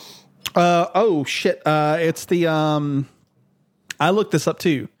about. Oh shit. It's the I looked this up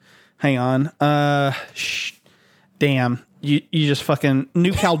too. Hang on. Damn. You just fucking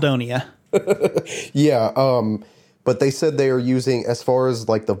New Caledonia. Yeah. But they said they are using, as far as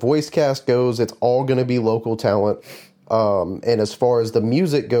like the voice cast goes, it's all going to be local talent. And as far as the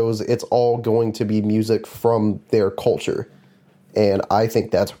music goes, it's all going to be music from their culture. And I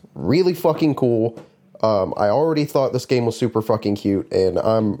think that's really fucking cool. I already thought this game was super fucking cute, and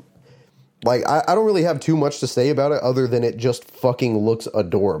I'm like, I don't really have too much to say about it other than it just fucking looks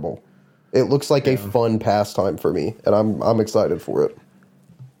adorable. It looks like a fun pastime for me, and I'm excited for it.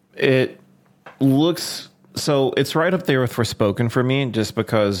 It looks so it's right up there with Forspoken for me, just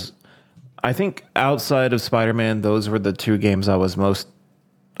because I think outside of Spider-Man, those were the two games I was most,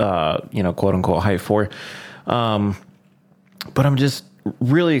 quote unquote, hyped for. But I'm just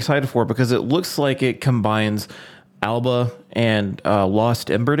really excited for it because it looks like it combines Alba and Lost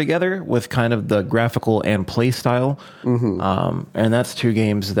Ember together with kind of the graphical and play style. And that's two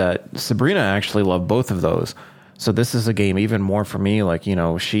games that Sabrina actually loved, both of those. So this is a game even more for me. Like,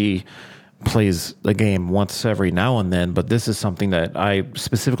 she plays the game once every now and then, but this is something that I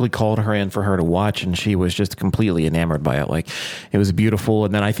specifically called her in for her to watch, and she was just completely enamored by it. Like, it was beautiful.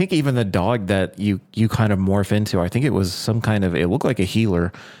 And then I think even the dog that you kind of morph into, I think it was it looked like a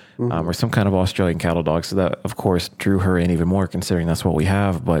healer, or some kind of Australian cattle dog. So that, of course, drew her in even more, considering that's what we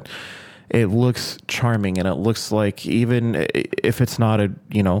have. But it looks charming, and it looks like, even if it's not a,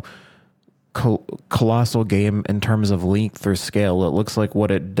 colossal game in terms of length or scale, it looks like what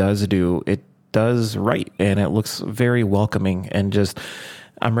it does right, and it looks very welcoming, and just,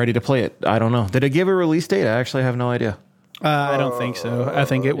 I'm ready to play it. I don't know. Did it give a release date? I actually have no idea. I don't think so. I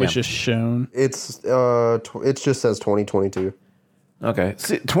think it was just shown. It just says 2022. Okay.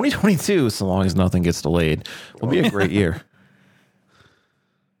 See, 2022, so long as nothing gets delayed, will be a great year.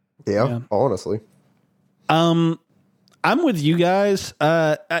 Yeah, honestly. I'm with you guys.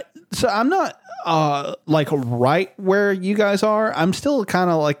 So I'm not like right where you guys are. I'm still kind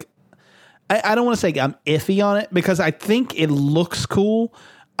of like, I don't want to say I'm iffy on it because I think it looks cool.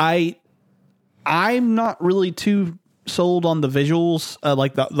 I'm not really too sold on the visuals,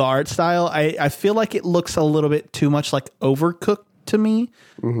 like the art style. I feel like it looks a little bit too much like Overcooked to me.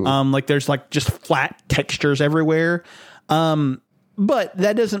 Like there's like just flat textures everywhere. But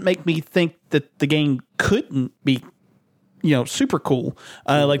that doesn't make me think that the game couldn't be, super cool.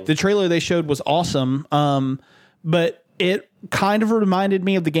 Like the trailer they showed was awesome. But it kind of reminded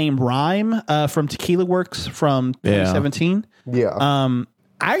me of the game Rhyme from Tequila Works from 2017. Yeah. I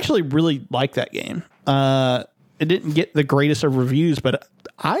actually really like that game. It didn't get the greatest of reviews, but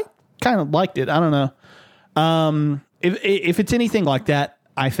I kind of liked it. I don't know. If it's anything like that,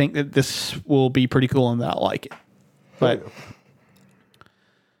 I think that this will be pretty cool and that I'll like it. But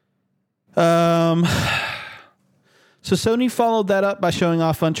so Sony followed that up by showing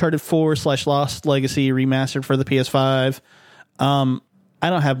off Uncharted 4 / Lost Legacy remastered for the PS5. I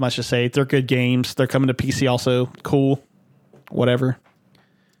don't have much to say. They're good games. They're coming to PC also. Cool. Whatever.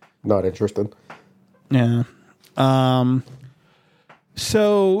 Not interested. Yeah.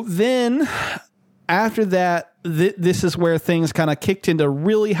 So then after that, this is where things kind of kicked into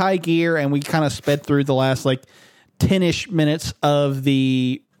really high gear, and we kind of sped through the last like 10-ish minutes of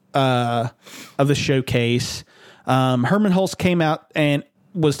the showcase. Herman Hulst came out and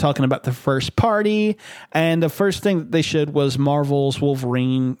was talking about the first party, and the first thing that they showed was Marvel's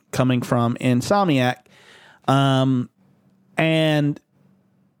Wolverine coming from Insomniac. And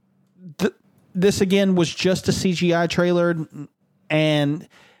this again was just a CGI trailer, and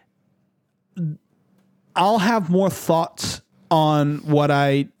I'll have more thoughts on what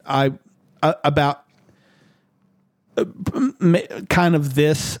I about kind of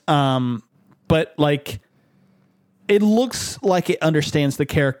this, but like it looks like it understands the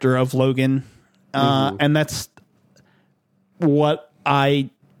character of Logan, and that's what I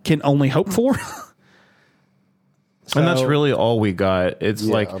can only hope for. And that's really all we got. It's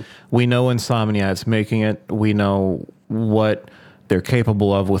like, we know Insomniac's making it. We know what they're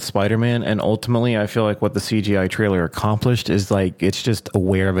capable of with Spider-Man. And ultimately, I feel like what the CGI trailer accomplished is like, it's just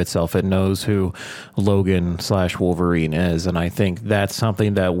aware of itself. It knows who Logan / Wolverine is. And I think that's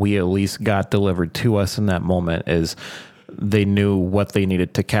something that we at least got delivered to us in that moment, is they knew what they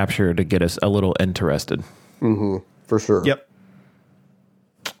needed to capture to get us a little interested. For sure. Yep.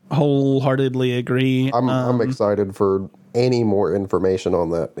 Wholeheartedly agree. I'm excited for any more information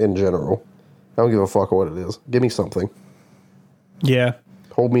on that in general. I don't give a fuck what it is. Give me something. Yeah.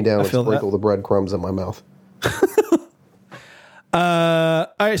 Hold me down and sprinkle the breadcrumbs in my mouth. All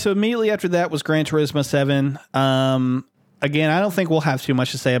right, so immediately after that was Gran Turismo 7. Again, I don't think we'll have too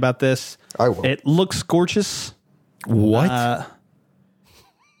much to say about this. I will. It looks gorgeous. What?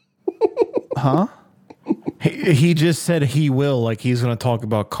 Huh? He just said he will, like he's going to talk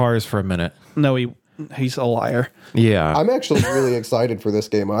about cars for a minute. No, he's a liar. Yeah. I'm actually really excited for this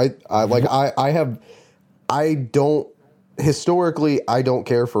game. I don't historically, I don't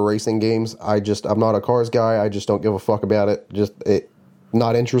care for racing games. I'm not a cars guy. I just don't give a fuck about it.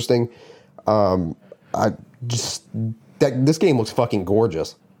 Not interesting. This game looks fucking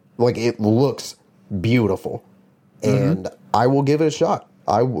gorgeous. Like, it looks beautiful. And I will give it a shot.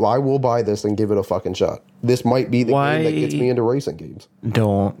 I will buy this and give it a fucking shot. This might be the game that gets me into racing games.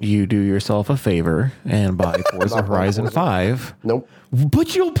 Don't you do yourself a favor and buy Forza Horizon 5? Nope.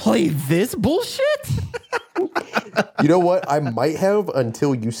 But you'll play this bullshit? You know what? I might have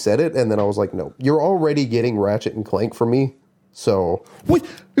until you said it, and then I was like, no. You're already getting Ratchet and Clank from me, so... Wait.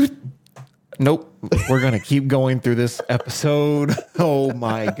 Nope. We're going to keep going through this episode. Oh,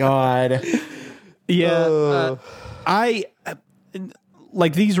 my God. Yeah.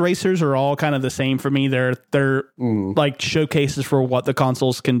 Like, these racers are all kind of the same for me. They're like showcases for what the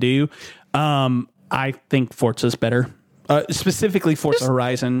consoles can do. I think Forza's better, specifically Forza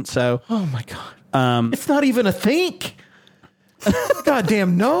Horizon. So, oh my God, it's not even a think.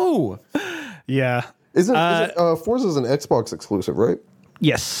 Goddamn no. Yeah, Forza's an Xbox exclusive, right?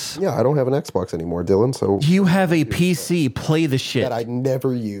 Yes. Yeah, I don't have an Xbox anymore, Dylan. So you have a PC. Play the shit that I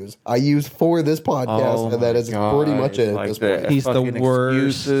never use. I use for this podcast, and that is pretty much it at this point. He's the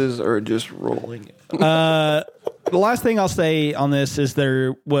worst. Excuses are just rolling. The last thing I'll say on this is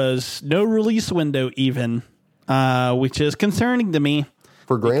there was no release window even, which is concerning to me.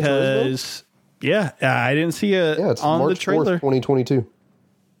 For Gran Turismo? Yeah, I didn't see it it's on March the trailer. 4th, 2022.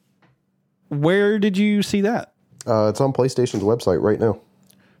 Where did you see that? It's on PlayStation's website right now.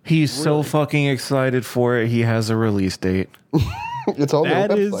 He's so fucking excited for it. He has a release date. It's on their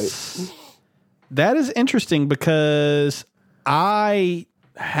website. That is interesting because I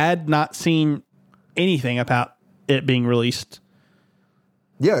had not seen anything about it being released.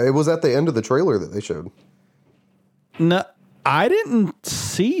 Yeah, it was at the end of the trailer that they showed. No, I didn't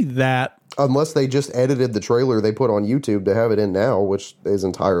see that. Unless they just edited the trailer they put on YouTube to have it in now, which is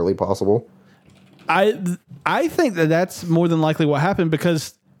entirely possible. I think that's more than likely what happened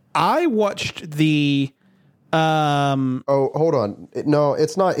because I watched the... Oh, hold on. No,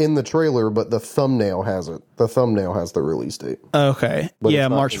 it's not in the trailer, but the thumbnail has it. The thumbnail has the release date. Okay. But yeah,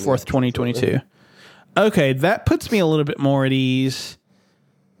 March 4th, 2022. Trailer. Okay, that puts me a little bit more at ease.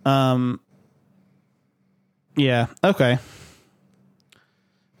 Yeah, okay.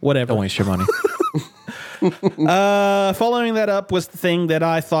 Whatever. Don't waste your money. Following that up was the thing that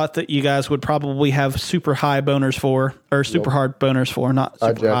I thought that you guys would probably have super high boners for, or super hard boners for, not super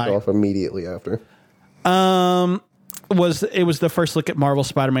high. I jacked off immediately after. Was the first look at Marvel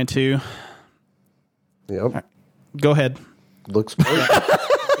Spider-Man 2. Yep. Right. Go ahead. Looks great.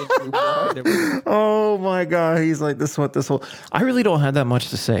 Oh my God. He's like, this whole, I really don't have that much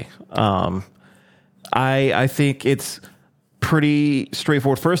to say. I think it's pretty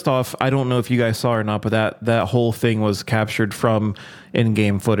straightforward. First off, I don't know if you guys saw or not, but that whole thing was captured from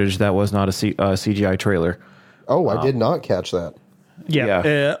in-game footage that was not a CGI trailer. Oh, I did not catch that.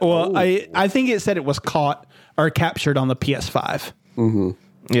 Yeah. I think it said it was caught or captured on the PS5. Mm-hmm.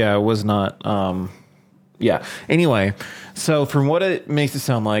 Yeah, it was not. Yeah. Anyway, so from what it makes it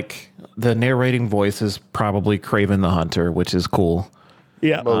sound like, the narrating voice is probably Kraven the Hunter, which is cool.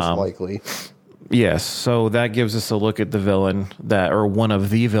 Yeah. Most likely. Yes, so that gives us a look at the villain or one of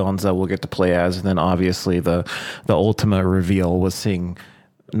the villains that we'll get to play as, and then obviously the ultimate reveal was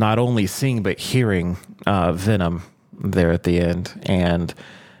not only seeing but hearing Venom there at the end, and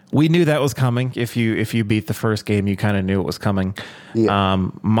we knew that was coming. If you beat the first game, you kind of knew it was coming. Yeah.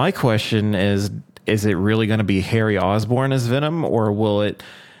 My question is it really going to be Harry Osborn as Venom, or will it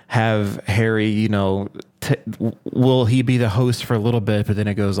have Harry, will he be the host for a little bit, but then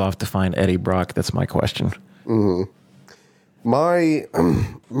it goes off to find Eddie Brock? That's my question. Mm-hmm.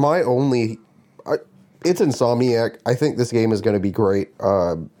 My only... it's Insomniac. I think this game is going to be great.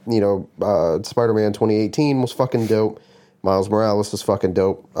 Spider-Man 2018 was fucking dope. Miles Morales is fucking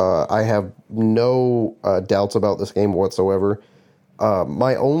dope. I have no doubts about this game whatsoever.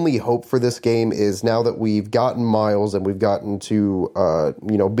 My only hope for this game is now that we've gotten Miles and we've gotten to,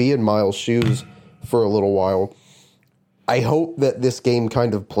 be in Miles' shoes for a little while, I hope that this game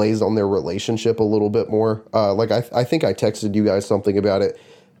kind of plays on their relationship a little bit more. I think I texted you guys something about it.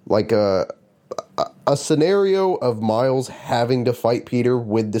 Like a scenario of Miles having to fight Peter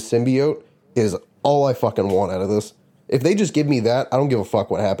with the symbiote is all I fucking want out of this. If they just give me that, I don't give a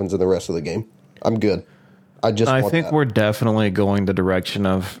fuck what happens in the rest of the game. I'm good. I think we're definitely going the direction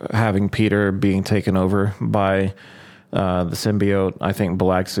of having Peter being taken over by the symbiote. I think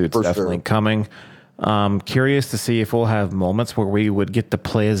Black Suit's definitely coming. Curious to see if we'll have moments where we would get to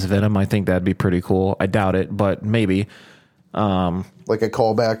play as Venom. I think that'd be pretty cool. I doubt it, but maybe. Like a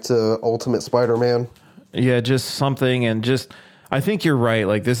callback to Ultimate Spider-Man? Yeah, just something, and just I think you're right.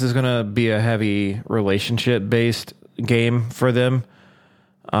 Like, this is gonna be a heavy relationship based game for them.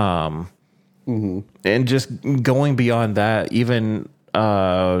 And just going beyond that, even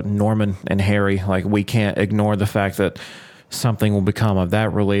Norman and Harry, like, we can't ignore the fact that something will become of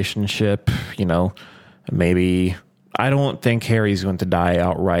that relationship. You know, maybe I don't think Harry's going to die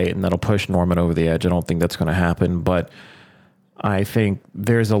outright, and that'll push Norman over the edge. I don't think that's going to happen, but I think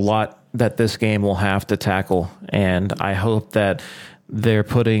there's a lot that this game will have to tackle, and I hope that they're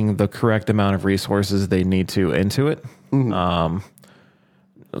putting the correct amount of resources they need to into it.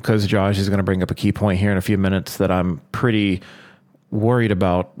 Because Josh is going to bring up a key point here in a few minutes that I'm pretty worried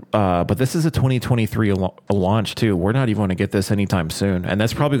about. But this is a 2023 launch too. We're not even going to get this anytime soon, and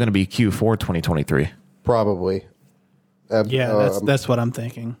that's probably going to be Q4 2023. Probably. Yeah, that's what I'm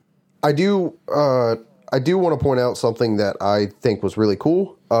thinking. I do want to point out something that I think was really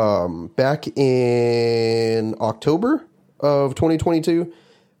cool. Back in October of 2022,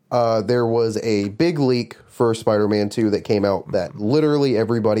 there was a big leak for Spider-Man 2 that came out that literally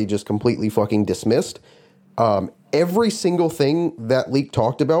everybody just completely fucking dismissed. Every single thing that leak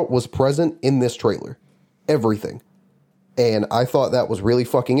talked about was present in this trailer. Everything. And I thought that was really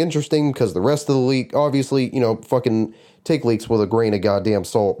fucking interesting because the rest of the leak, obviously, you know, fucking take leaks with a grain of goddamn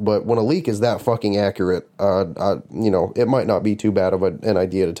salt. But when a leak is that fucking accurate, you know, it might not be too bad of an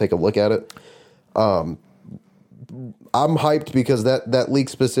idea to take a look at it. I'm hyped because that leak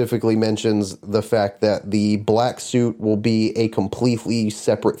specifically mentions the fact that the black suit will be a completely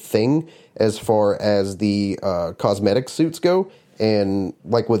separate thing as far as the cosmetic suits go, and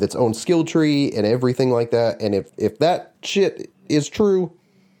like with its own skill tree and everything like that. And if that shit is true,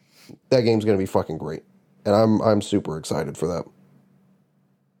 that game's gonna be fucking great, and I'm super excited for that.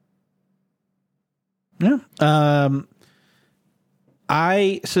 Yeah.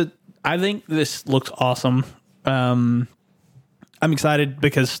 I think this looks awesome. I'm excited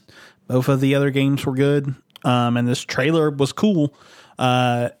because both of the other games were good, and this trailer was cool.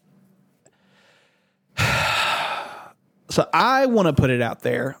 So I want to put it out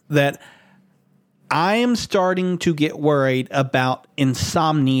there that I am starting to get worried about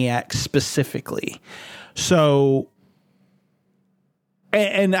Insomniac specifically. So,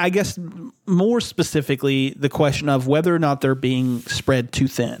 and I guess more specifically, the question of whether or not they're being spread too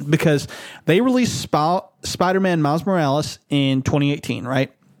thin, because they released Spider-Man Miles Morales in 2018,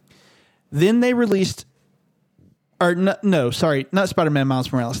 right? Then they released, or no, sorry, not Spider-Man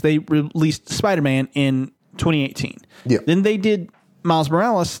Miles Morales. They released Spider-Man in 2018. Yeah. Then they did Miles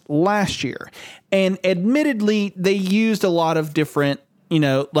Morales last year. And admittedly, they used a lot of different, you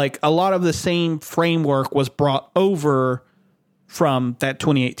know, like a lot of the same framework was brought over from that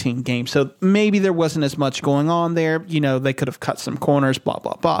 2018 game. So maybe there wasn't as much going on there. You know, they could have cut some corners, blah,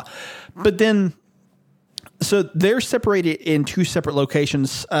 blah, blah. But then, so they're separated in two separate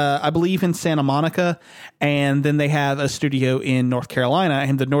locations, I believe in Santa Monica, and then they have a studio in North Carolina,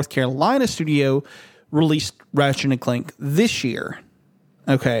 and the North Carolina studio released Ratchet & Clank this year.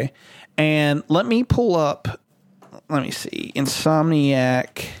 Okay. And let me pull up, let me see,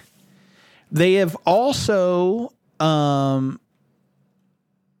 Insomniac. They have also,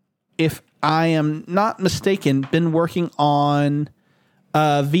 if I am not mistaken, been working on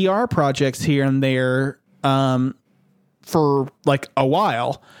VR projects here and there for like a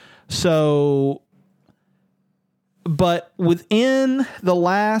while. So, but within the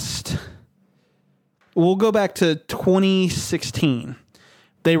last, we'll go back to 2016.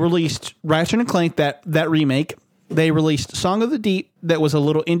 They released Ratchet & Clank, that remake. They released Song of the Deep, that was a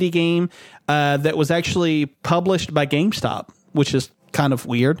little indie game that was actually published by GameStop, which is kind of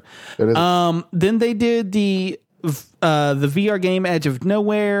weird. Then they did the VR game Edge of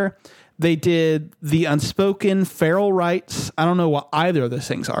Nowhere. They did the Unspoken Feral Rights. I don't know what either of those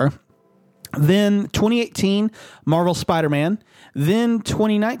things are. Then 2018, Marvel Spider-Man. Then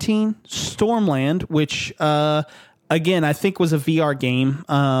 2019, Stormland, which, again, I think was a VR game.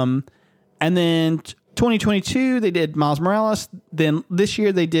 And then 2022, they did Miles Morales. Then this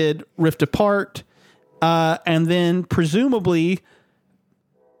year, they did Rift Apart. And then presumably,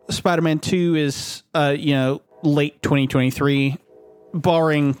 Spider-Man 2 is, late 2023,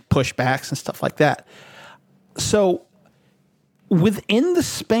 barring pushbacks and stuff like that. So within the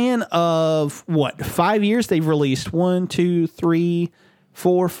span of 5 years, they've released 1, 2, 3,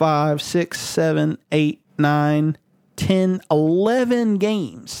 4, 5, 6, 7, 8, 9, 10, 11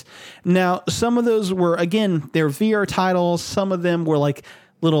 games. Now, some of those were, again, they're VR titles. Some of them were like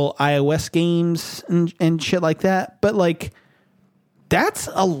little iOS games and shit like that. But like, that's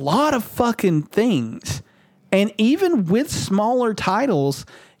a lot of fucking things. And even with smaller titles,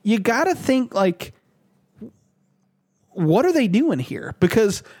 you got to think like what are they doing here?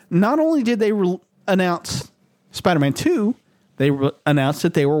 Because not only did they announce Spider-Man 2, they announced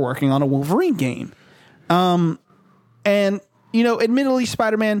that they were working on a Wolverine game. And, you know, admittedly,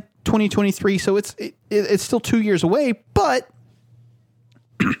 Spider-Man 2023, so it's still 2 years away, but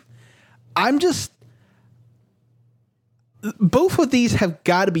both of these have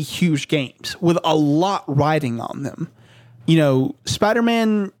got to be huge games with a lot riding on them. You know,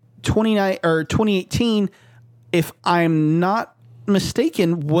 Spider-Man 2018, if I'm not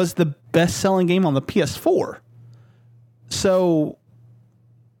mistaken, was the best-selling game on the PS4. So,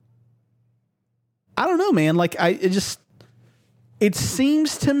 I don't know, man. Like, it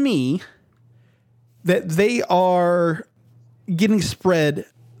seems to me that they are getting spread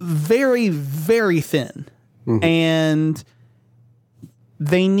very, very thin. Mm-hmm. And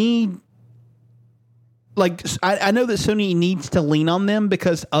they need, like, I know that Sony needs to lean on them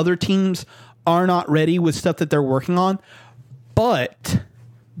because other teams are not ready with stuff that they're working on. But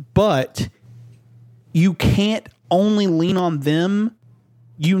you can't only lean on them.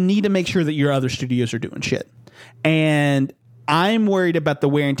 You need to make sure that your other studios are doing shit. And I'm worried about the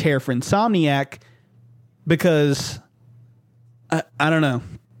wear and tear for Insomniac because I don't know.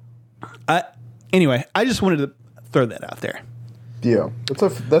 Anyway, I just wanted to throw that out there. Yeah,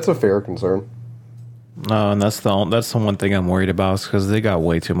 that's a fair concern. No, and that's the one thing I'm worried about is because they got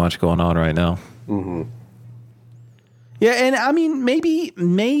way too much going on right now. Mm-hmm. Yeah, and I mean,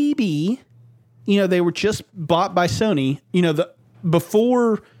 maybe, you know, they were just bought by Sony. You know,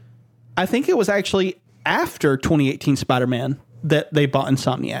 before, I think it was actually after 2018 Spider-Man that they bought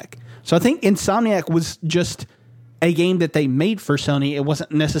Insomniac. So I think Insomniac was just a game that they made for Sony. It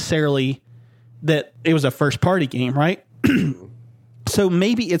wasn't necessarily that it was a first-party game, right? So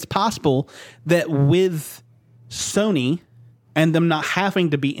maybe it's possible that with Sony and them not having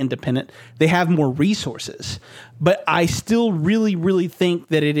to be independent, they have more resources. But I still really, really think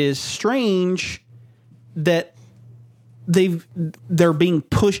that it is strange that they're being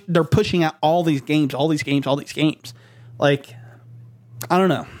pushed. They're pushing out all these games. Like, I don't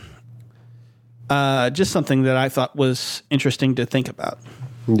know. Just something that I thought was interesting to think about.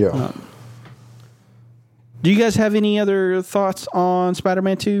 Yeah. Do you guys have any other thoughts on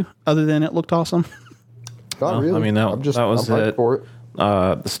Spider-Man 2 other than it looked awesome? Not really. I mean, that was it. For it.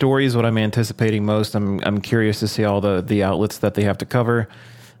 The story is what I'm anticipating most. I'm curious to see all the outlets that they have to cover.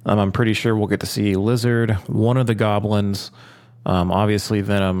 I'm pretty sure we'll get to see Lizard, one of the Goblins, obviously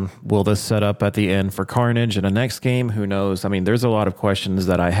Venom. Will this set up at the end for Carnage in the next game? Who knows? I mean, there's a lot of questions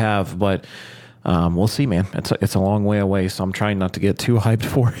that I have, but we'll see, man. It's a long way away, so I'm trying not to get too hyped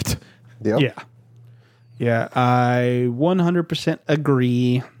for it. Yep. Yeah. Yeah, I 100%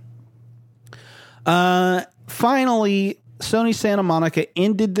 agree. Finally, Sony Santa Monica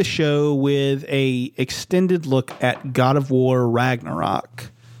ended the show with a extended look at God of War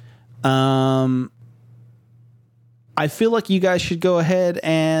Ragnarok. I feel like you guys should go ahead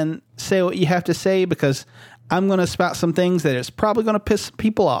and say what you have to say because I'm going to spout some things that is probably going to piss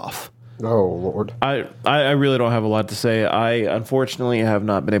people off. Oh, Lord. I really don't have a lot to say. I unfortunately have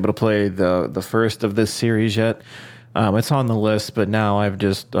not been able to play the first of this series yet. It's on the list, but now I've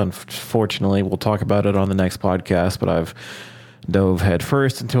just, unfortunately, we'll talk about it on the next podcast, but I've dove head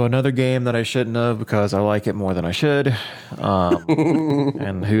first into another game that I shouldn't have because I like it more than I should.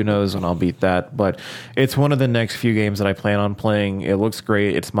 And who knows when I'll beat that. But it's one of the next few games that I plan on playing. It looks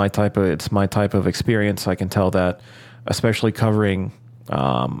great. It's my type of experience. I can tell that, especially covering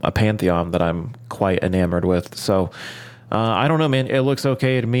a pantheon that I'm quite enamored with. So I don't know, man. It looks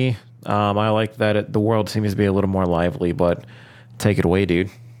okay to me. I like that the world seems to be a little more lively, but take it away,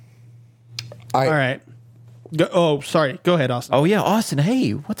 dude. All right. Sorry. Go ahead, Austin. Oh yeah, Austin.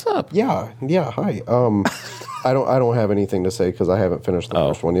 Hey, what's up? Yeah. Hi. I don't have anything to say because I haven't finished the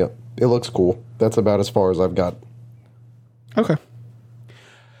first one yet. It looks cool. That's about as far as I've got. Okay.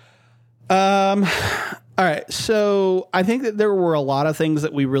 All right. So I think that there were a lot of things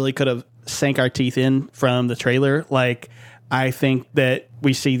that we really could have sank our teeth in from the trailer. Like, I think that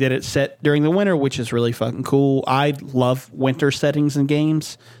we see that it's set during the winter, which is really fucking cool. I love winter settings in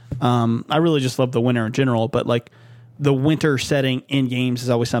games. I really just love the winter in general, but like the winter setting in games is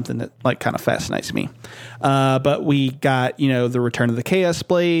always something that like kind of fascinates me. But we got, the return of the Chaos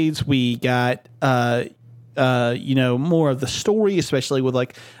Blades. We got, more of the story, especially with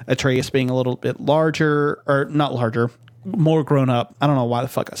like Atreus being a little bit larger, or not larger, more grown up. I don't know why the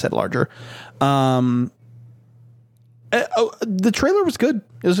fuck I said larger. The trailer was good.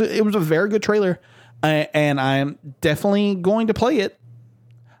 It was a very good trailer, and I'm definitely going to play it.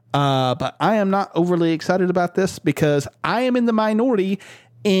 But I am not overly excited about this because I am in the minority,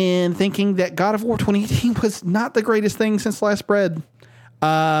 in thinking that God of War 2018 was not the greatest thing since sliced bread.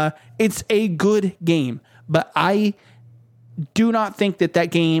 It's a good game, but I do not think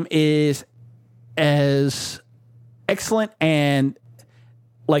that game is as excellent and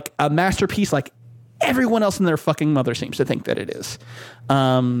like a masterpiece like everyone else in their fucking mother seems to think that it is.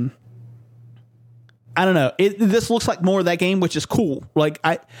 I don't know. This looks like more of that game, which is cool. Like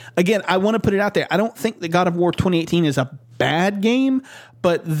I want to put it out there. I don't think that God of War 2018 is a bad game,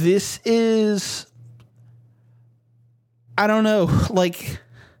 but this is, I don't know. Like,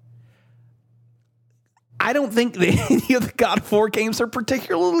 I don't think that any of the God of War games are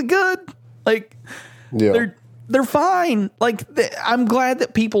particularly good. Like, they're fine. Like, I'm glad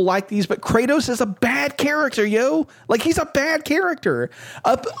that people like these, but Kratos is a bad character, yo. Like, he's a bad character.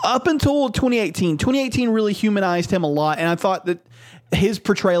 Up until 2018 really humanized him a lot, and I thought that his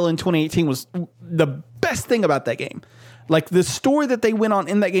portrayal in 2018 was the best thing about that game. Like, the story that they went on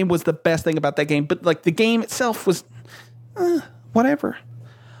in that game was the best thing about that game, but, like, the game itself was whatever.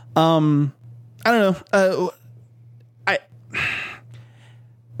 I don't know.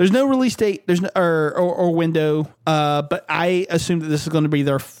 There's no release date. There's no or window. But I assume that this is going to be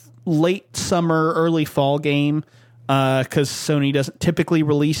their late summer, early fall game. Because Sony doesn't typically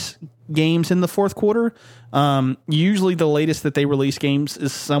release games in the fourth quarter. Usually, the latest that they release games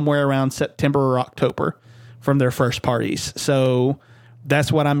is somewhere around September or October from their first parties. So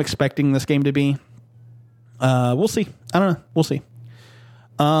that's what I'm expecting this game to be. We'll see. I don't know. We'll see.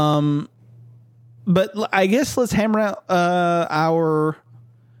 But I guess let's hammer out our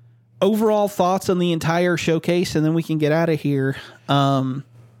overall thoughts on the entire showcase, and then we can get out of here. I'll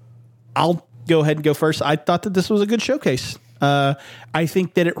go ahead and go first. I thought that this was a good showcase. I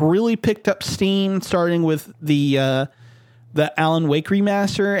think that it really picked up steam, starting with the Alan Wake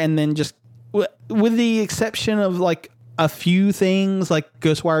remaster, and then just with the exception of like a few things like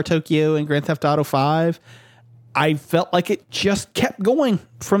Ghostwire Tokyo and Grand Theft Auto 5, I felt like it just kept going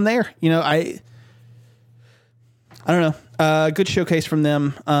from there. You know, I don't know. Good showcase from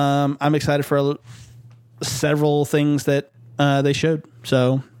them. I'm excited for several things that they showed.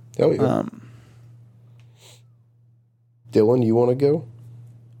 So, Dylan, you want to go?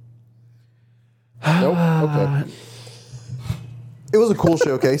 Nope. Okay. It was a cool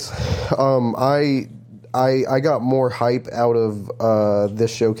showcase. I got more hype out of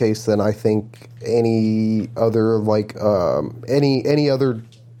this showcase than I think any other any other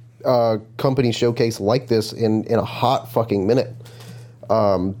company showcase like this in a hot fucking minute.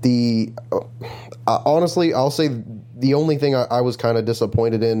 Honestly, I'll say the only thing I was kind of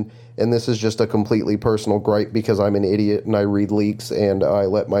disappointed in, and this is just a completely personal gripe because I'm an idiot and I read leaks and I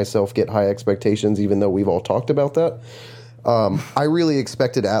let myself get high expectations, even though we've all talked about that. I really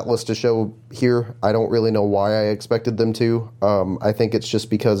expected Atlas to show here. I don't really know why I expected them to. I think it's just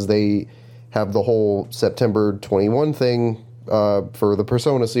because they have the whole September 21 thing for the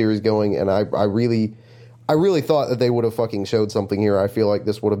Persona series going, and I really thought that they would have fucking showed something here. I feel like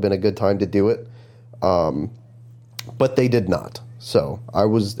this would have been a good time to do it, but they did not. So I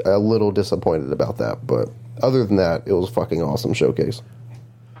was a little disappointed about that, but other than that, it was a fucking awesome showcase.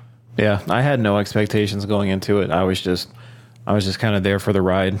 Yeah, I had no expectations going into it. I was just kind of there for the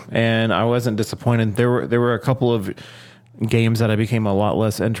ride, and I wasn't disappointed. There were a couple of games that I became a lot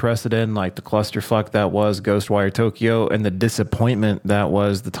less interested in, like the clusterfuck that was Ghostwire Tokyo, and the disappointment that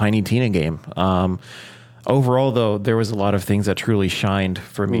was the Tiny Tina game. Overall, though, there was a lot of things that truly shined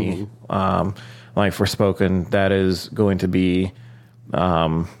for me. Like Forspoken, that is going to be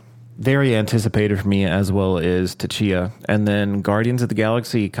very anticipated for me, as well as Tachia. And then Guardians of the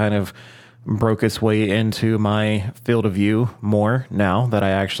Galaxy kind of broke its way into my field of view more now that I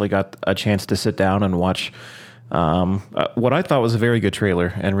actually got a chance to sit down and watch what I thought was a very good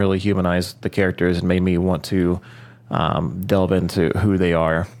trailer and really humanized the characters and made me want to delve into who they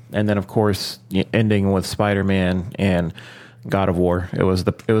are. And then, of course, ending with Spider-Man and God of War. It was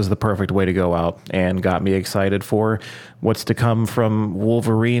the perfect way to go out and got me excited for what's to come from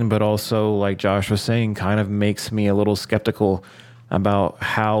Wolverine, but also, like Josh was saying, kind of makes me a little skeptical about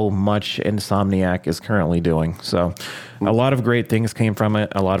how much Insomniac is currently doing. So a lot of great things came from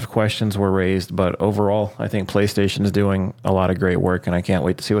it. A lot of questions were raised, but overall, I think PlayStation is doing a lot of great work, and I can't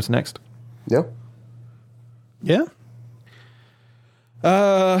wait to see what's next. Yeah. Yeah.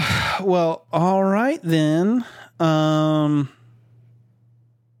 Well, all right then. I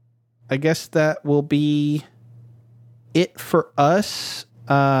guess that will be it for us.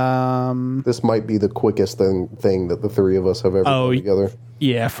 This might be the quickest thing that the three of us have ever done together.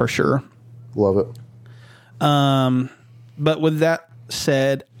 Yeah, for sure. Love it. But with that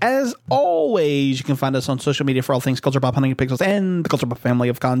said, as always, you can find us on social media for all things Culture Bop, Hunting Pixels, and the Culture Bop family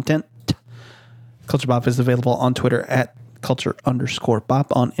of content. Culture Bop is available on Twitter at culture_bop,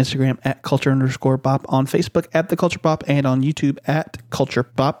 on Instagram at culture_bop, on Facebook at the Culture Bop, and on YouTube at Culture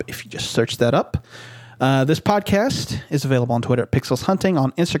Bop, if you just search that up. This podcast is available on Twitter at Pixels Hunting,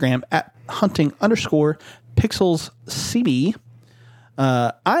 on Instagram at hunting_pixelscb.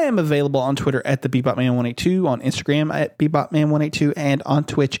 I am available on Twitter at the BebopMan182, on Instagram at BebopMan182, and on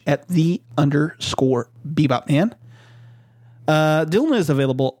Twitch at _BebopMan. Dylan is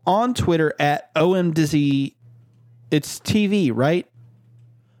available on Twitter at OMDizzy. It's TV, right?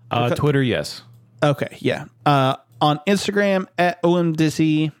 Twitter, yes. Okay, yeah. On Instagram at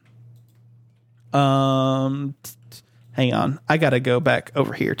OMDizzy. Hang on. I got to go back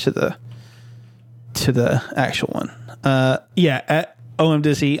over here to the actual one. Yeah, at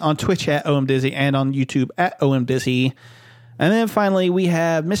OMDizzy, on Twitch at OMDizzy, and on YouTube at OMDizzy. And then finally, we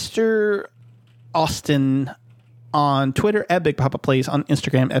have Mr. Austin on Twitter at Big Papa Plays, on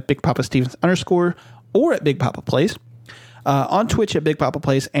Instagram at Big Papa Stevens _ or at Big Papa Plays, on Twitch at Big Papa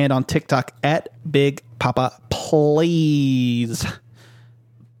Plays, and on TikTok at Big Papa Plays.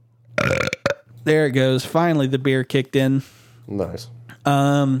 There it goes. Finally, the beer kicked in. Nice.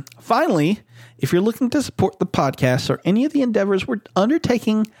 Finally, if you're looking to support the podcast or any of the endeavors we're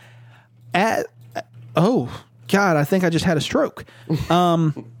undertaking at, oh God, I think I just had a stroke.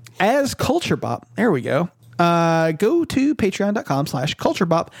 As Culture Bop, there we go. Go to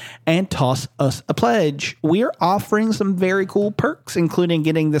patreon.com/culturebop and toss us a pledge. We are offering some very cool perks, including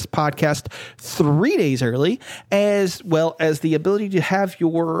getting this podcast 3 days early, as well as the ability to have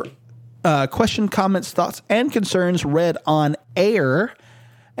your question, comments, thoughts, and concerns read on air.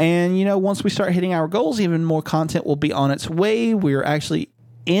 And, you know, once we start hitting our goals, even more content will be on its way. We're actually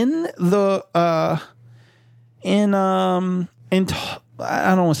in the, I don't want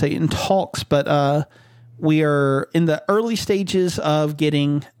to say in talks, but we are in the early stages of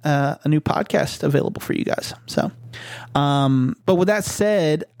getting a new podcast available for you guys. So, but with that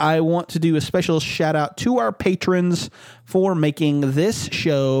said, I want to do a special shout out to our patrons for making this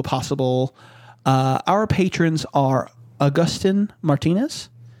show possible. Our patrons are Augustin Martinez,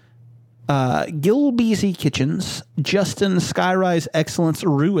 Gil Beasy Kitchens, Justin Skyrise Excellence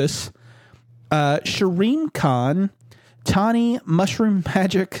Ruiz, Shireen Khan, Tani Mushroom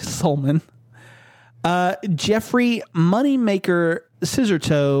Magic Solman, Jeffrey Moneymaker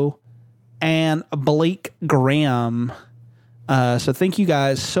Scissortoe, and Blake Graham. So thank you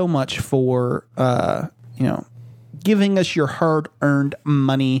guys so much for giving us your hard-earned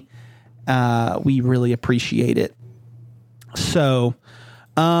money. We really appreciate it. So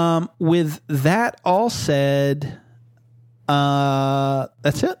with that all said,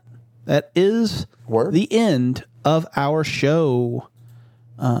 that's it. That is the end of our show.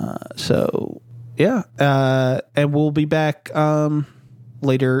 So yeah, and we'll be back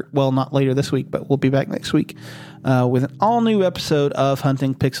later. Well, not later this week, but we'll be back next week with an all new episode of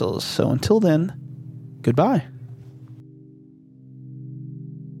Hunting Pixels. So until then, goodbye.